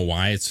 I don't know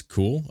why it's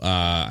cool.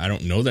 I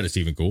don't know that it's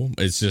even cool.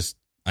 It's just,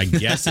 I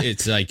guess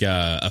it's like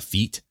a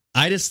feat.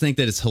 I just think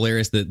that it's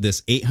hilarious that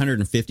this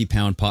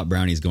 850-pound pot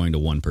brownie is going to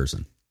one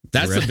person.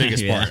 That's the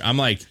biggest part. I'm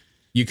like,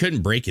 you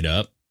couldn't break it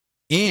up.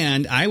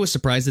 And I was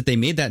surprised that they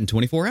made that in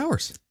 24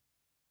 hours.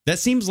 That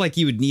seems like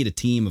you would need a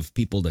team of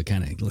people to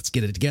kind of, let's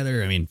get it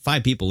together. I mean,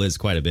 5 people is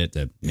quite a bit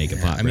to make a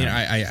pot brownie.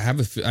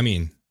 I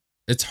mean,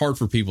 it's hard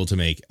for people to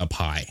make a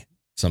pie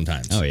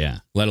sometimes. Oh, yeah.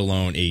 Let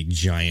alone a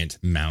giant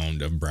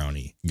mound of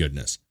brownie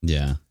goodness.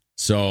 Yeah.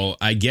 So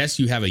I guess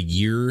you have a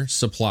year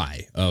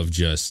supply of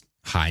just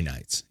high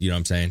nights. You know what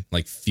I'm saying?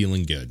 Like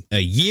feeling good. A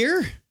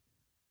year?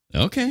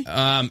 Okay.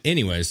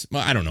 Anyways,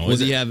 well, I don't know. Well,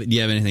 do you have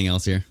anything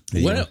else here?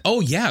 What? Oh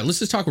yeah. Let's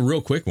just talk a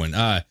real quick one.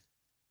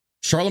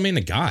 Charlemagne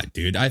the God,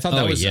 dude. I thought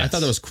that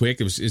was quick.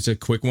 It's a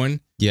quick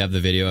one. Do you have the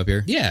video up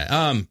here?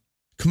 Yeah.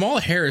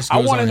 Kamala Harris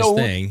goes on his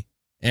thing,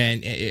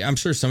 and I'm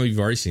sure some of you've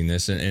already seen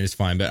this, and it's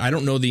fine. But I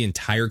don't know the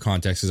entire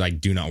context because I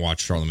do not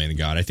watch Charlemagne the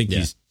God. I think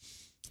he's,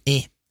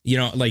 he's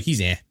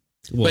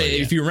Well, but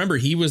if you remember,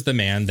 he was the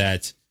man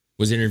that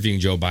was interviewing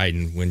Joe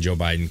Biden when Joe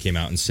Biden came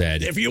out and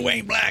said, if you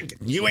ain't black,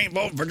 you ain't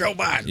voting for Joe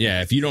Biden.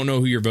 Yeah, if you don't know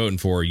who you're voting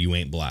for, you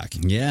ain't black.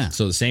 Yeah.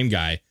 So the same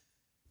guy.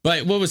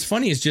 But what was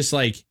funny is just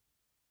like,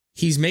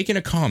 he's making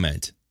a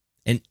comment,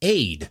 an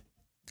aide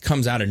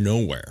comes out of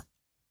nowhere.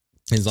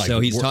 He's like, so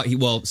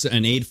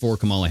an aide for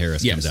Kamala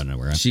Harris comes out of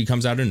nowhere. Huh? She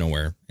comes out of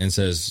nowhere and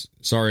says,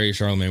 sorry,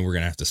 Charlemagne, we're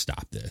going to have to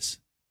stop this.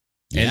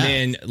 Yeah.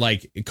 And then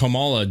like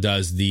Kamala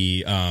does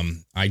the,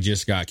 I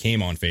just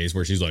came on phase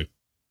where she's like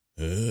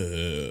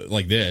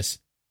this.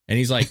 And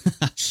he's like,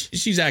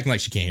 she's acting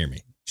like she can't hear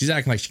me. She's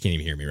acting like she can't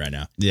even hear me right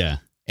now. Yeah.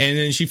 And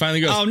then she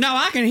finally goes, oh, no,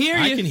 I can hear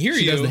you. I can hear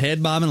she you. She does the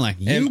head bobbing like,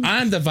 and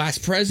I'm the vice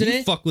president.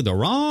 You fuck with the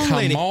wrong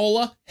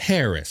Kamala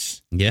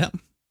Harris. Yep.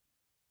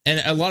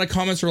 And a lot of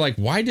comments were like,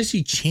 why does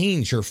she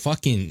change her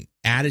fucking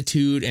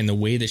attitude and the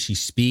way that she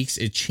speaks?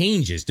 It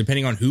changes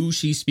depending on who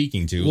she's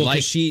speaking to. Well,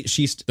 like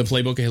she's the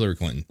playbook of Hillary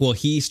Clinton. Well,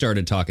 he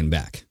started talking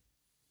back.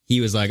 He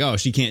was like, oh,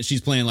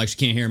 she's playing like she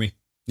can't hear me.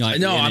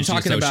 Like, no, I'm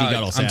talking about. She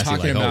got all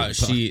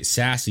sassy, she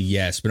sassy,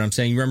 yes, but I'm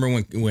saying, you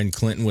remember when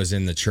Clinton was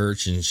in the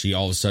church and she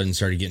all of a sudden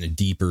started getting a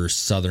deeper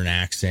Southern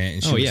accent,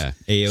 and she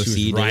AOC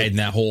she was riding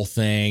that whole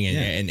thing,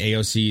 and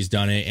AOC's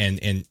done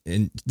it,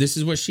 and this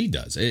is what she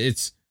does.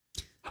 It's.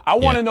 I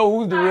want to know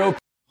who's the real.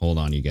 Hold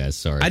on, you guys.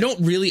 Sorry, I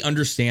don't really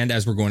understand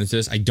as we're going into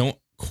this. I don't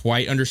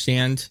quite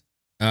understand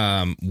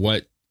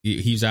what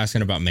he's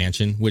asking about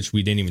Manchin, which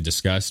we didn't even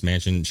discuss.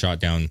 Manchin shot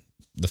down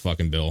the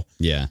fucking bill.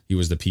 Yeah, he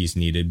was the piece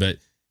needed, but.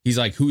 He's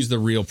like, who's the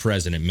real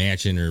president,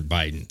 Manchin or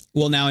Biden?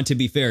 Well, now, and to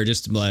be fair,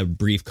 just a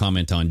brief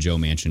comment on Joe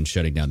Manchin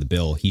shutting down the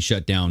bill. He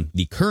shut down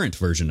the current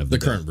version of the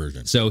bill. Current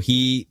version. So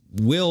he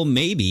will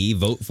maybe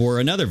vote for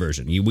another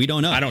version. We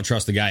don't know. I don't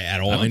trust the guy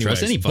at all. I don't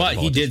trust any. But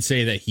he did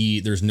say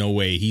that there's no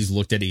way, he's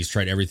looked at it, he's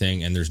tried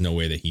everything, and there's no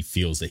way that he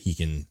feels that he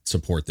can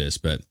support this.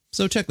 But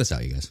so check this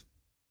out, you guys.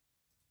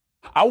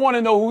 I want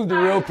to know who's the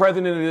real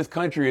president of this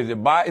country. Is it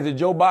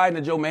Joe Biden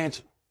or Joe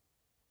Manchin?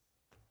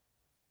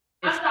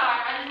 I'm sorry.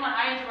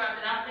 I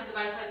interrupted. I don't think the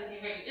vice president can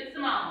hear you. It's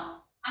Simone.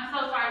 I'm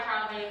so sorry,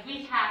 Charlemagne.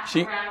 We have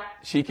to wrap.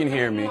 She can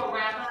hear me.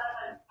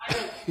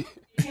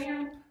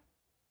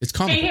 It's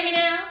common. Can you hear me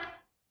now?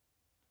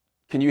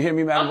 Can you hear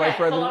me, Madam Vice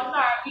President? So I'm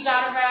sorry. We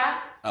got to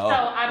wrap. Oh. So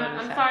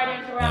I'm sorry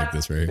to interrupt. I like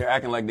this right here. They're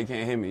acting like they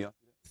can't hear me.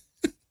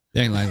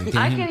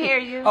 I can hear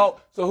you. Oh,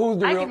 so who's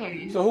the I real? can hear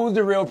you. So who's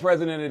the real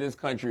president of this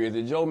country? Is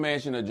it Joe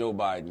Manchin or Joe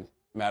Biden,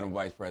 Madam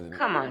Vice President?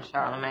 Come on,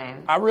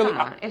 Charlamagne. Come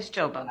on. It's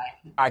Joe Biden.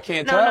 I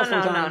can't tell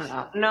sometimes.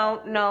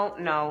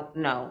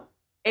 No.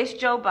 It's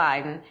Joe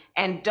Biden,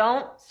 and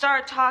don't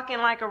start talking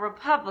like a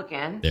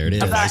Republican there it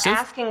is. about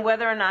asking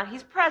whether or not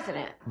he's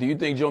president. Do you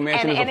think Joe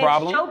Manchin is a and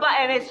problem?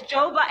 It's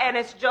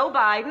Joe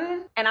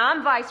Biden, and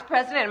I'm vice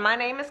president, and my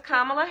name is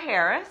Kamala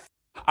Harris.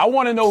 I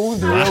want to know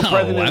who's the real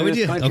president of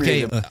this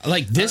country. Okay,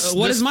 like this.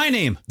 What is my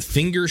name?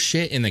 Finger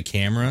shit in the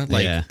camera.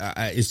 Like,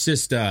 it's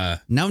just.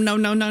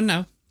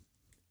 No.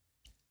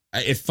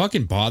 It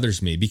fucking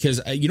bothers me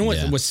because you know what?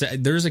 Yeah.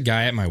 There's a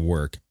guy at my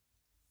work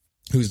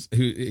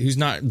who's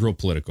not real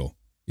political.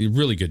 He's a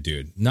really good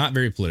dude, not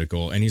very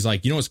political. And he's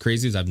like, you know what's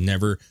crazy is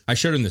I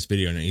showed him this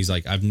video and he's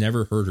like, I've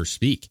never heard her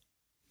speak.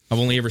 I've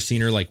only ever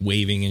seen her like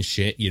waving and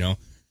shit, you know?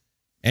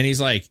 And he's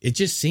like, it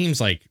just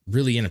seems like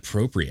really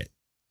inappropriate.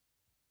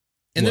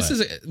 And what? This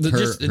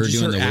is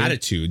just her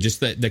attitude, just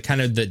the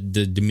kind of the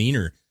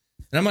demeanor.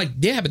 And I'm like,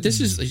 yeah, but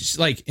this is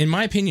like, in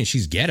my opinion,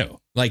 she's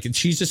ghetto. Like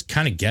she's just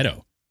kind of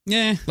ghetto.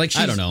 Yeah, like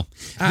I don't know.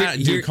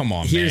 Dude, come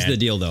on, Here's man. the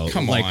deal, though.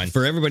 Come like, on.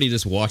 For everybody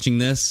just watching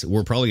this,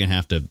 we're probably gonna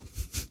have to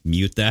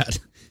mute that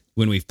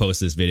when we post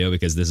this video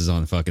because this is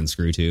on fucking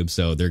ScrewTube,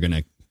 so they're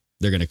gonna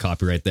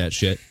copyright that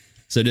shit.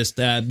 So just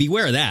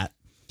beware of that.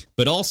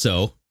 But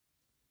also,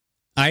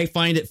 I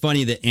find it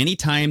funny that any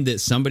time that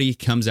somebody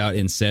comes out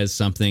and says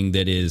something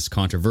that is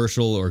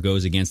controversial or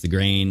goes against the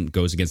grain,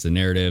 goes against the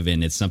narrative,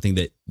 and it's something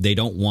that they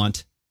don't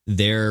want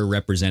their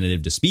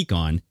representative to speak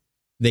on,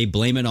 they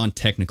blame it on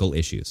technical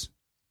issues.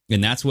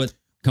 And that's what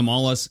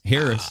Kamala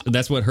Harris,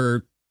 that's what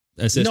her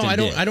assistant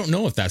did. I don't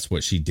know if that's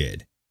what she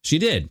did. She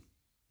did.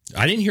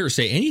 I didn't hear her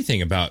say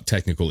anything about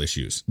technical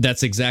issues.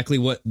 That's exactly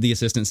what the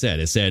assistant said.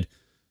 It said,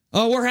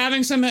 "Oh, we're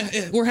having some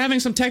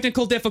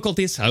technical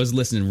difficulties." I was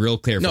listening real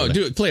carefully.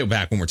 No, play it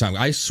back one more time.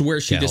 I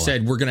swear she just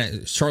said,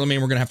 Charlamagne,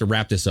 we're gonna have to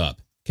wrap this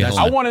up.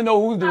 I want to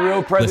know who's the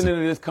real president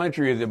of this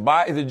country. Is it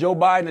Joe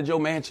Biden or Joe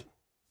Manchin?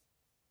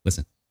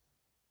 Listen.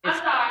 I'm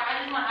sorry.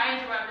 I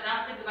interrupted. I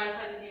don't think the vice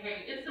president can hear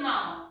you. It's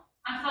Simone.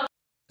 I'm so.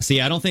 See,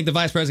 I don't think the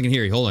vice president can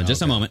hear you. Hold on,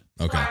 just a moment.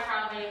 Okay. Sorry,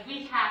 Charlamagne.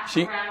 We have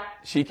to wrap.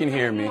 She can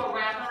hear me.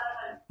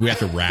 We have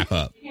to wrap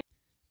up.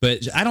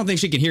 But I don't think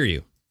she can hear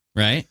you,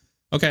 right?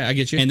 Okay, I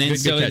get you. And then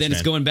good catch,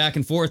 it's going back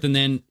and forth, and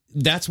then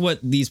that's what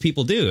these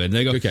people do. And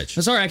they go, good catch.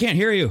 "Sorry, I can't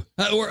hear you.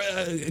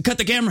 Cut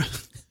the camera."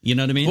 You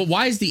know what I mean? But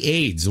why is the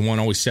aides the one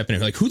always stepping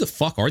in? Like, who the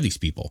fuck are these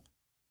people?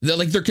 They're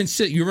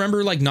you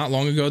remember like not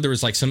long ago there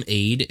was like some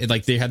aide,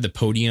 like they had the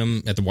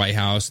podium at the White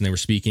House and they were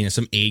speaking, and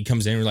some aide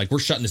comes in and we're like, we're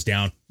shutting this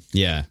down.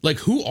 Yeah. Like,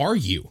 who are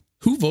you?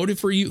 Who voted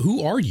for you?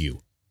 Who are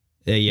you?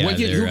 Yeah.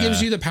 Who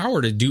gives you the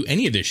power to do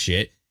any of this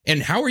shit?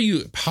 And how are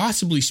you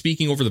possibly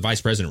speaking over the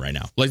vice president right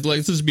now? Like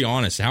let's just be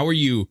honest. How are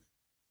you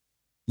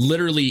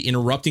literally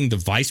interrupting the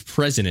vice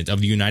president of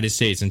the United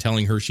States and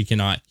telling her she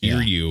cannot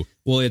hear you?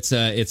 Well,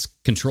 it's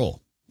control.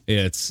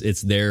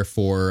 It's there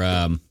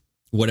for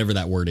whatever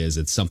that word is.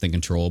 It's something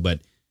control, but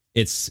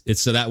it's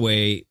so that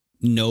way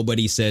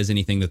nobody says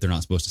anything that they're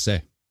not supposed to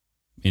say.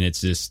 And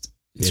it's just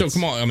so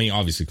Kamal. I mean,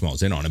 obviously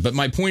Kamal's in on it, but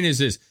my point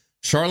is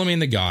Charlamagne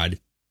the God.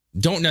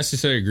 Don't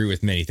necessarily agree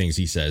with many things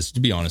he says, to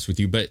be honest with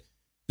you, but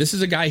this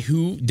is a guy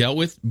who dealt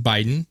with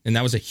Biden, and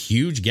that was a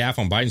huge gaffe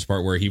on Biden's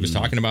part where he was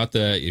talking about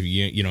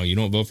you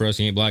don't vote for us,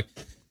 you ain't black.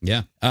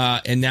 Yeah.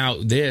 And now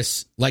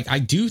this, like, I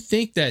do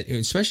think that,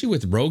 especially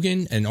with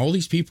Rogan and all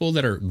these people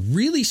that are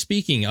really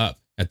speaking up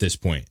at this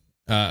point,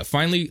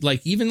 finally,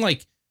 like, even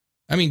like,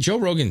 I mean, Joe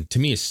Rogan to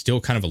me is still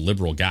kind of a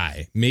liberal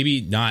guy, maybe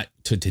not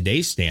to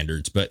today's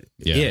standards, but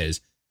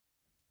is.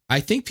 I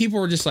think people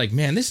are just like,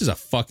 man, this is a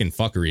fucking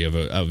fuckery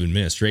of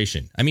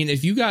administration. I mean,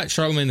 if you got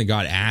Charlamagne the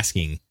God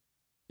asking,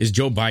 is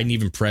Joe Biden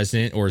even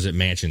president or is it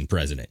Manchin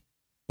president?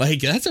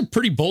 Like, that's a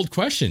pretty bold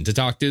question to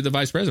talk to the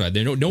vice president.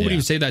 Nobody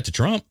would say that to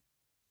Trump.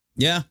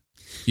 Yeah.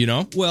 You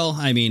know? Well,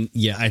 I mean,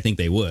 yeah, I think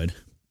they would.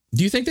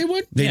 Do you think they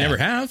would? They never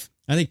have.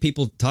 I think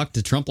people talk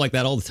to Trump like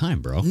that all the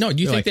time, bro. No,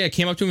 do you think they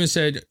came up to him and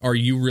said, are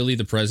you really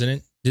the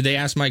president? Did they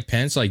ask Mike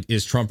Pence, like,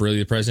 is Trump really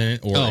the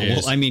president? Or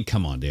well, I mean,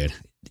 come on, dude.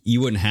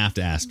 You wouldn't have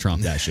to ask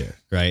Trump that shit,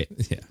 right?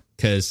 Yeah.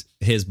 Because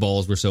his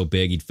balls were so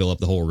big, he'd fill up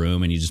the whole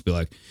room and you'd just be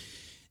like,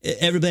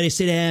 everybody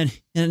sit down.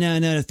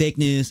 No, fake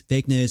news.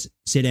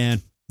 Sit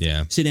down.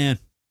 Yeah. Sit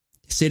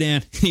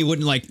down. He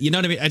wouldn't you know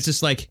what I mean? It's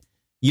just like,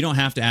 you don't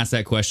have to ask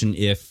that question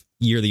if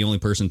you're the only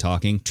person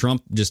talking.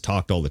 Trump just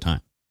talked all the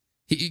time.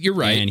 You're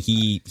right. And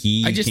he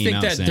I just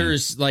think that saying,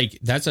 there's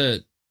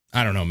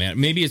I don't know, man.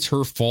 Maybe it's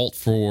her fault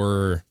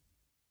for,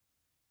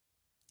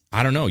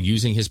 I don't know,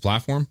 using his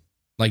platform,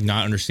 like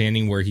not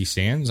understanding where he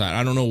stands.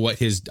 I don't know what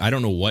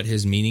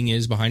his meaning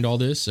is behind all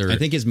this. Or I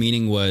think his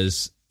meaning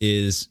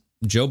is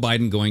Joe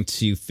Biden going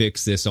to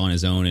fix this on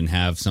his own and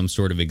have some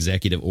sort of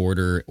executive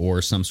order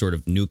or some sort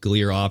of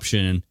nuclear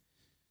option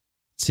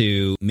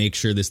to make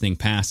sure this thing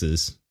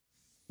passes?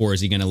 Or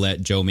is he going to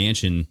let Joe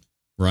Manchin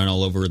run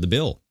all over the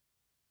bill?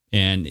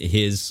 And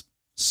his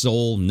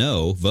sole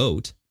no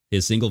vote,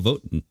 his single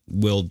vote,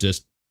 will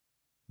just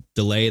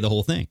delay the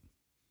whole thing.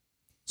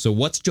 So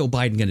what's Joe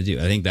Biden going to do?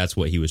 I think that's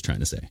what he was trying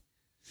to say.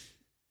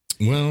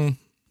 Well,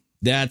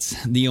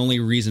 that's the only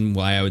reason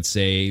why I would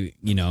say,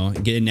 now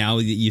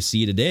that you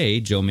see today,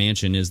 Joe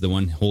Manchin is the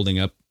one holding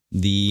up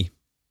the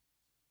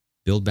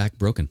Build Back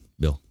Broken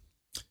bill.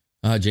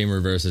 Jamie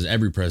Rivera says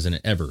every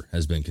president ever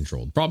has been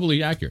controlled.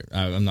 Probably accurate.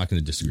 I'm not going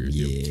to disagree with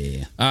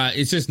you.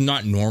 It's just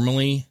not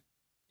normally.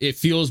 It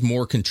feels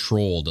more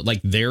controlled.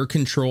 Like their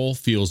control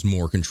feels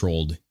more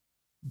controlled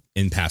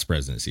in past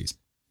presidencies.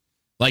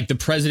 Like the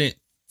president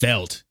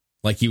felt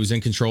like he was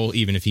in control,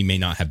 even if he may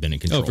not have been in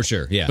control. Oh, for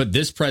sure. Yeah. But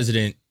this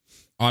president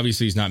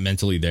obviously is not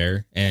mentally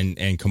there.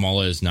 And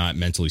Kamala is not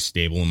mentally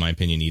stable, in my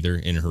opinion, either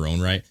in her own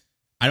right.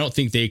 I don't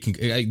think they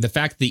can. The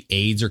fact the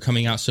aides are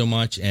coming out so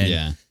much.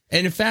 And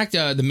in fact,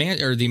 the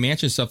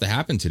Manchin stuff that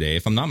happened today,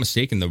 if I'm not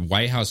mistaken, the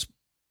White House,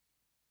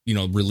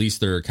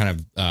 released their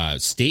kind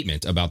of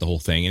statement about the whole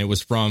thing. And it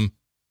was from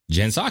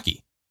Jen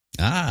Psaki.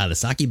 Ah, the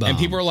Psaki bomb. And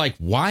people are like,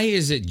 why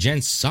is it Jen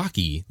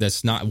Psaki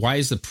why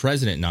is the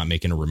president not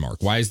making a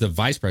remark? Why is the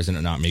vice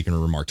president not making a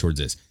remark towards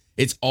this?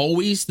 It's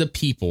always the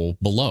people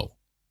below.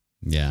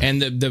 Yeah.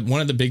 And the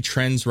one of the big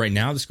trends right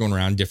now that's going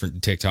around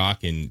different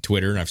TikTok and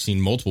Twitter, and I've seen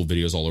multiple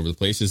videos all over the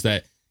place, is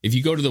that if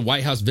you go to the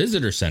White House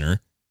Visitor Center,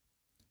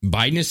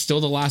 Biden is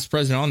still the last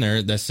president on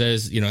there that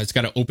says, it's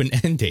got an open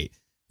end date.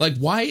 Like,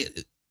 why?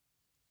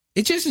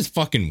 It just is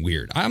fucking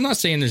weird. I'm not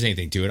saying there's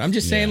anything to it. I'm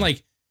just saying,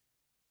 like,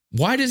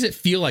 why does it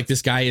feel like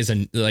this guy is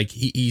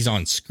he's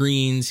on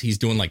screens? He's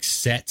doing like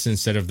sets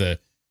instead of the.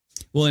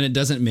 Well, and it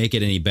doesn't make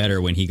it any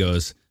better when he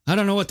goes, I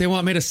don't know what they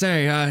want me to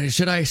say.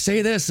 Should I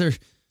say this or?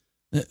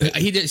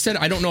 He said,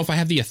 I don't know if I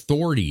have the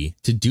authority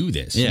to do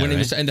this. Yeah, when it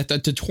was, and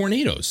the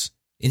tornadoes.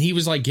 And he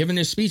was like giving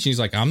his speech. And he's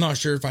like, I'm not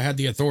sure if I had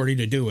the authority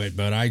to do it,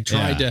 but I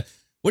tried to.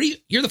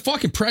 You're the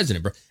fucking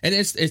president, bro. And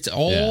it's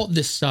all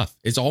this stuff.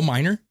 It's all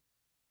minor.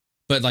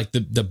 But like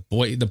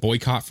the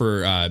boycott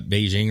for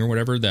Beijing or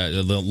whatever,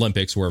 the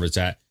Olympics, wherever it's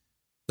at,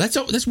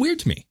 that's weird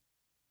to me.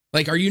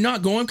 Like, are you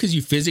not going because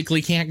you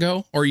physically can't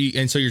go?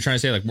 And so you're trying to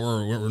say like,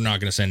 we're not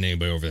going to send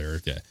anybody over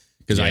there.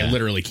 Because I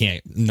literally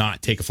can't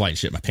not take a flight and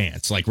shit my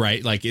pants. Like,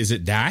 right? Like, is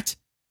it that?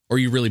 Or are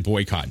you really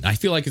boycotting? I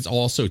feel like it's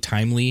also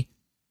timely.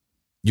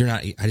 You're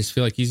not. I just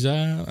feel like he's.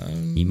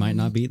 He might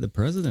not be the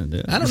president.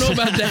 I don't know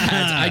about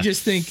that. I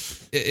just think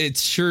it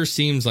sure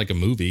seems like a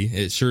movie.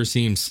 It sure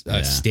seems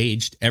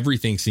staged.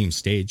 Everything seems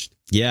staged.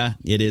 Yeah,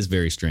 it is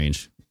very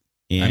strange.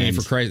 And I mean,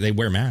 for Christ, they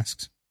wear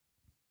masks.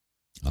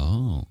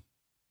 Oh.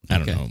 I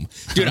don't know,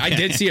 dude. I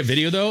did see a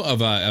video though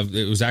of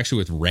it was actually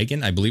with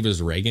Reagan. I believe it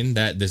was Reagan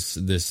that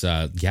this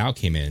gal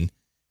came in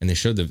and they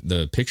showed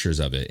the pictures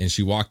of it, and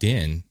she walked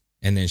in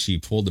and then she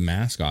pulled the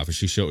mask off and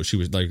she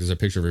was like, there's a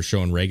picture of her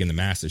showing Reagan the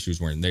mask that she was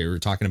wearing. They were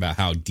talking about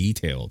how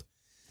detailed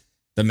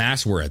the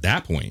masks were at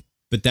that point.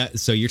 But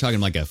so you're talking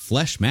like a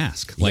flesh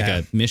mask, like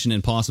a Mission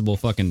Impossible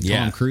fucking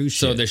Tom Cruise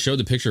shit. So they showed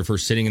the picture of her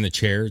sitting in the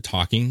chair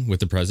talking with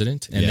the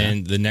president. And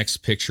then the next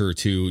picture or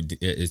two,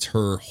 it's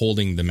her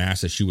holding the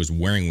mask that she was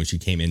wearing when she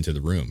came into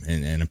the room.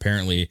 And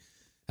apparently,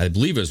 I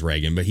believe it was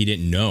Reagan, but he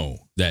didn't know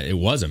that it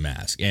was a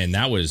mask. And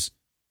that was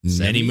 70s?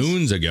 Many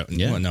moons ago.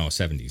 Yeah. Well, no,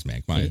 70s,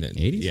 man.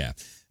 80s? Yeah.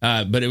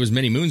 But it was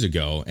many moons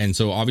ago. And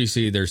so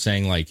obviously they're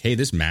saying like, hey,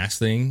 this mask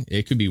thing,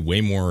 it could be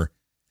way more,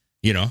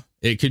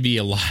 it could be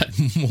a lot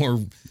more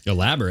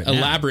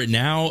elaborate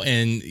now.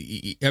 And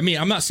I mean,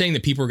 I'm not saying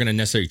that people are going to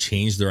necessarily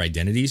change their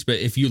identities, but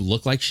if you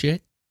look like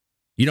shit,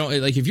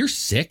 like if you're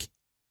sick,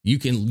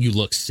 you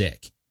look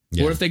sick.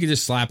 Yeah. What if they could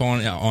just slap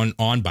on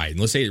Biden?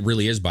 Let's say it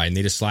really is Biden.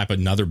 They just slap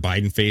another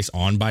Biden face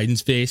on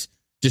Biden's face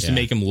just to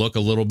make him look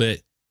a little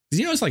bit.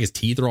 Because it's like his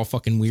teeth are all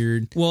fucking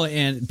weird. Well,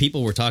 and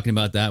people were talking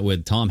about that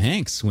with Tom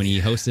Hanks when he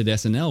hosted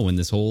SNL when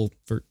this whole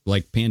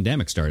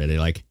pandemic started.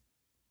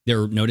 They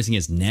were noticing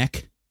his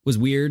neck was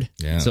weird.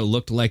 Yeah. So it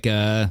looked like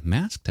a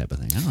mask type of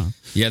thing. I don't know.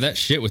 Yeah, that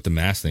shit with the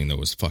mask thing though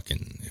was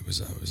it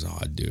was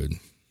odd, dude.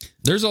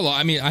 There's a lot.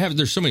 I mean,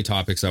 there's so many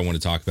topics I want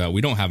to talk about. We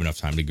don't have enough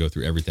time to go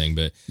through everything,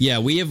 but yeah,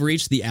 we have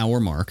reached the hour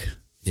mark.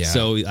 Yeah.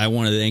 So I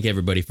want to thank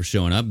everybody for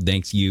showing up.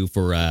 Thanks you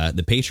for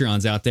the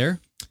Patreons out there.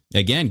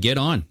 Again, get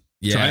on.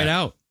 Yeah. Try it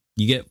out.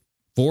 You get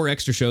 4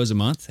 extra shows a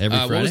month every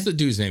Friday. What was the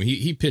dude's name?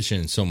 He pitched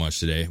in so much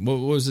today. What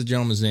was the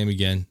gentleman's name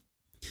again?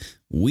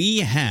 We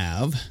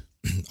have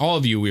all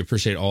of you. We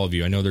appreciate all of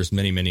you. I know there's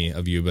many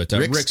of you, but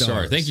Rick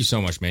Starr, thank you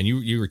so much, man.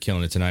 You were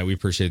killing it tonight. We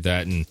appreciate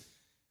that. And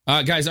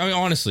guys, I mean,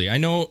 honestly, I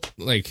know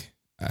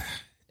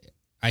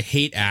I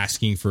hate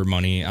asking for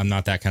money. I'm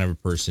not that kind of a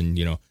person.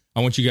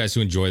 I want you guys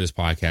to enjoy this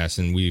podcast,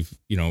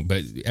 and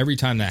but every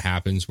time that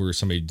happens where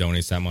somebody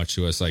donates that much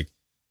to us,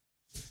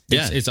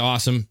 it's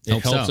awesome.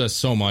 It helps us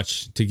so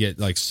much to get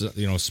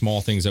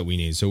small things that we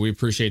need. So we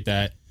appreciate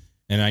that.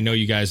 And I know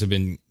you guys have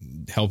been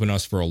helping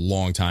us for a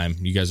long time.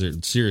 You guys are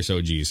serious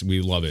OGs.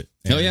 We love it.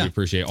 And we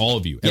appreciate all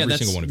of you. Every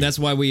single one of you. That's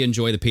why we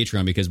enjoy the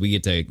Patreon, because we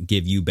get to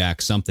give you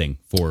back something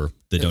for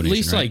the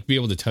donation. At least be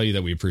able to tell you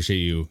that we appreciate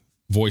you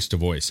voice to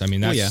voice. I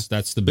mean,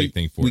 that's the big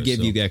thing for us. We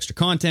give you extra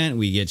content.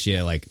 We get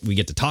you we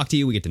get to talk to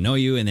you. We get to know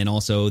you. And then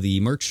also the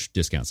merch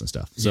discounts and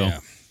stuff. So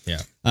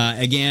yeah.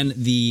 Again,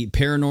 the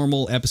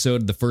paranormal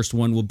episode, the first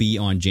one will be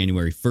on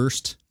January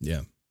 1st.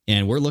 Yeah.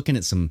 And we're looking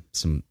at some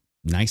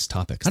nice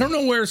topics. I don't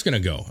know where it's going to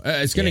go.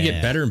 It's going to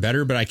get better and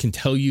better, but I can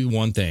tell you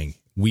one thing.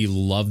 We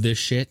love this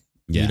shit.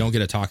 We don't get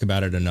to talk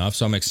about it enough.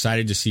 So I'm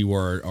excited to see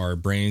where our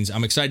brains,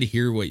 I'm excited to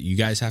hear what you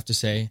guys have to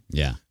say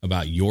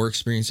about your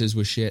experiences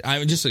with shit.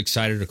 I'm just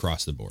excited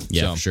across the board.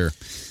 Yeah, so sure.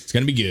 It's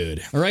going to be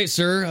good. All right,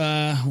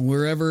 sir.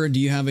 Wherever, do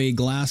you have a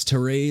glass to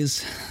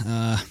raise?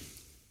 Well,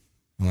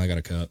 I got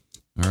a cup.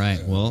 All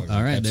right. Well,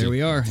 all right. There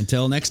we are.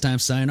 Until next time,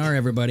 sayonara,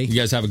 everybody. You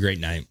guys have a great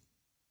night.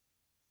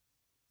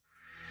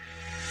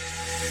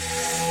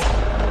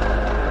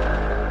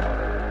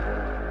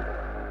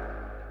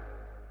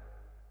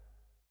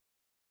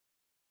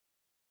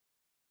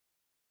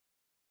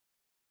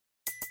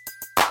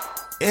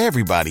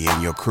 Everybody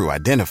in your crew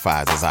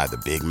identifies as either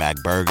Big Mac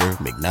Burger,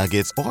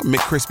 McNuggets, or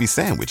McCrispy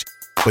Sandwich.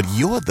 But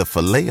you're the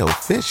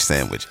Filet-O-Fish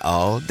Sandwich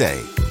all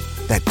day.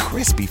 That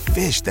crispy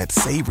fish, that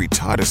savory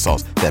tartar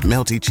sauce, that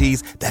melty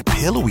cheese, that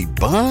pillowy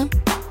bun.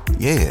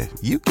 Yeah,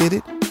 you get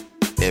it.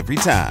 Every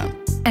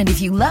time. And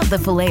if you love the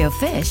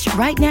Filet-O-Fish,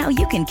 right now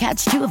you can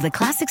catch 2 of the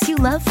classics you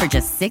love for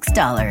just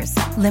 $6.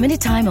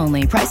 Limited time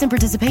only. Price and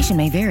participation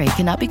may vary.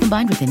 Cannot be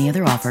combined with any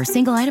other offer.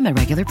 Single item at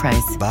regular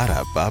price.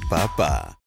 Ba-da-ba-ba-ba.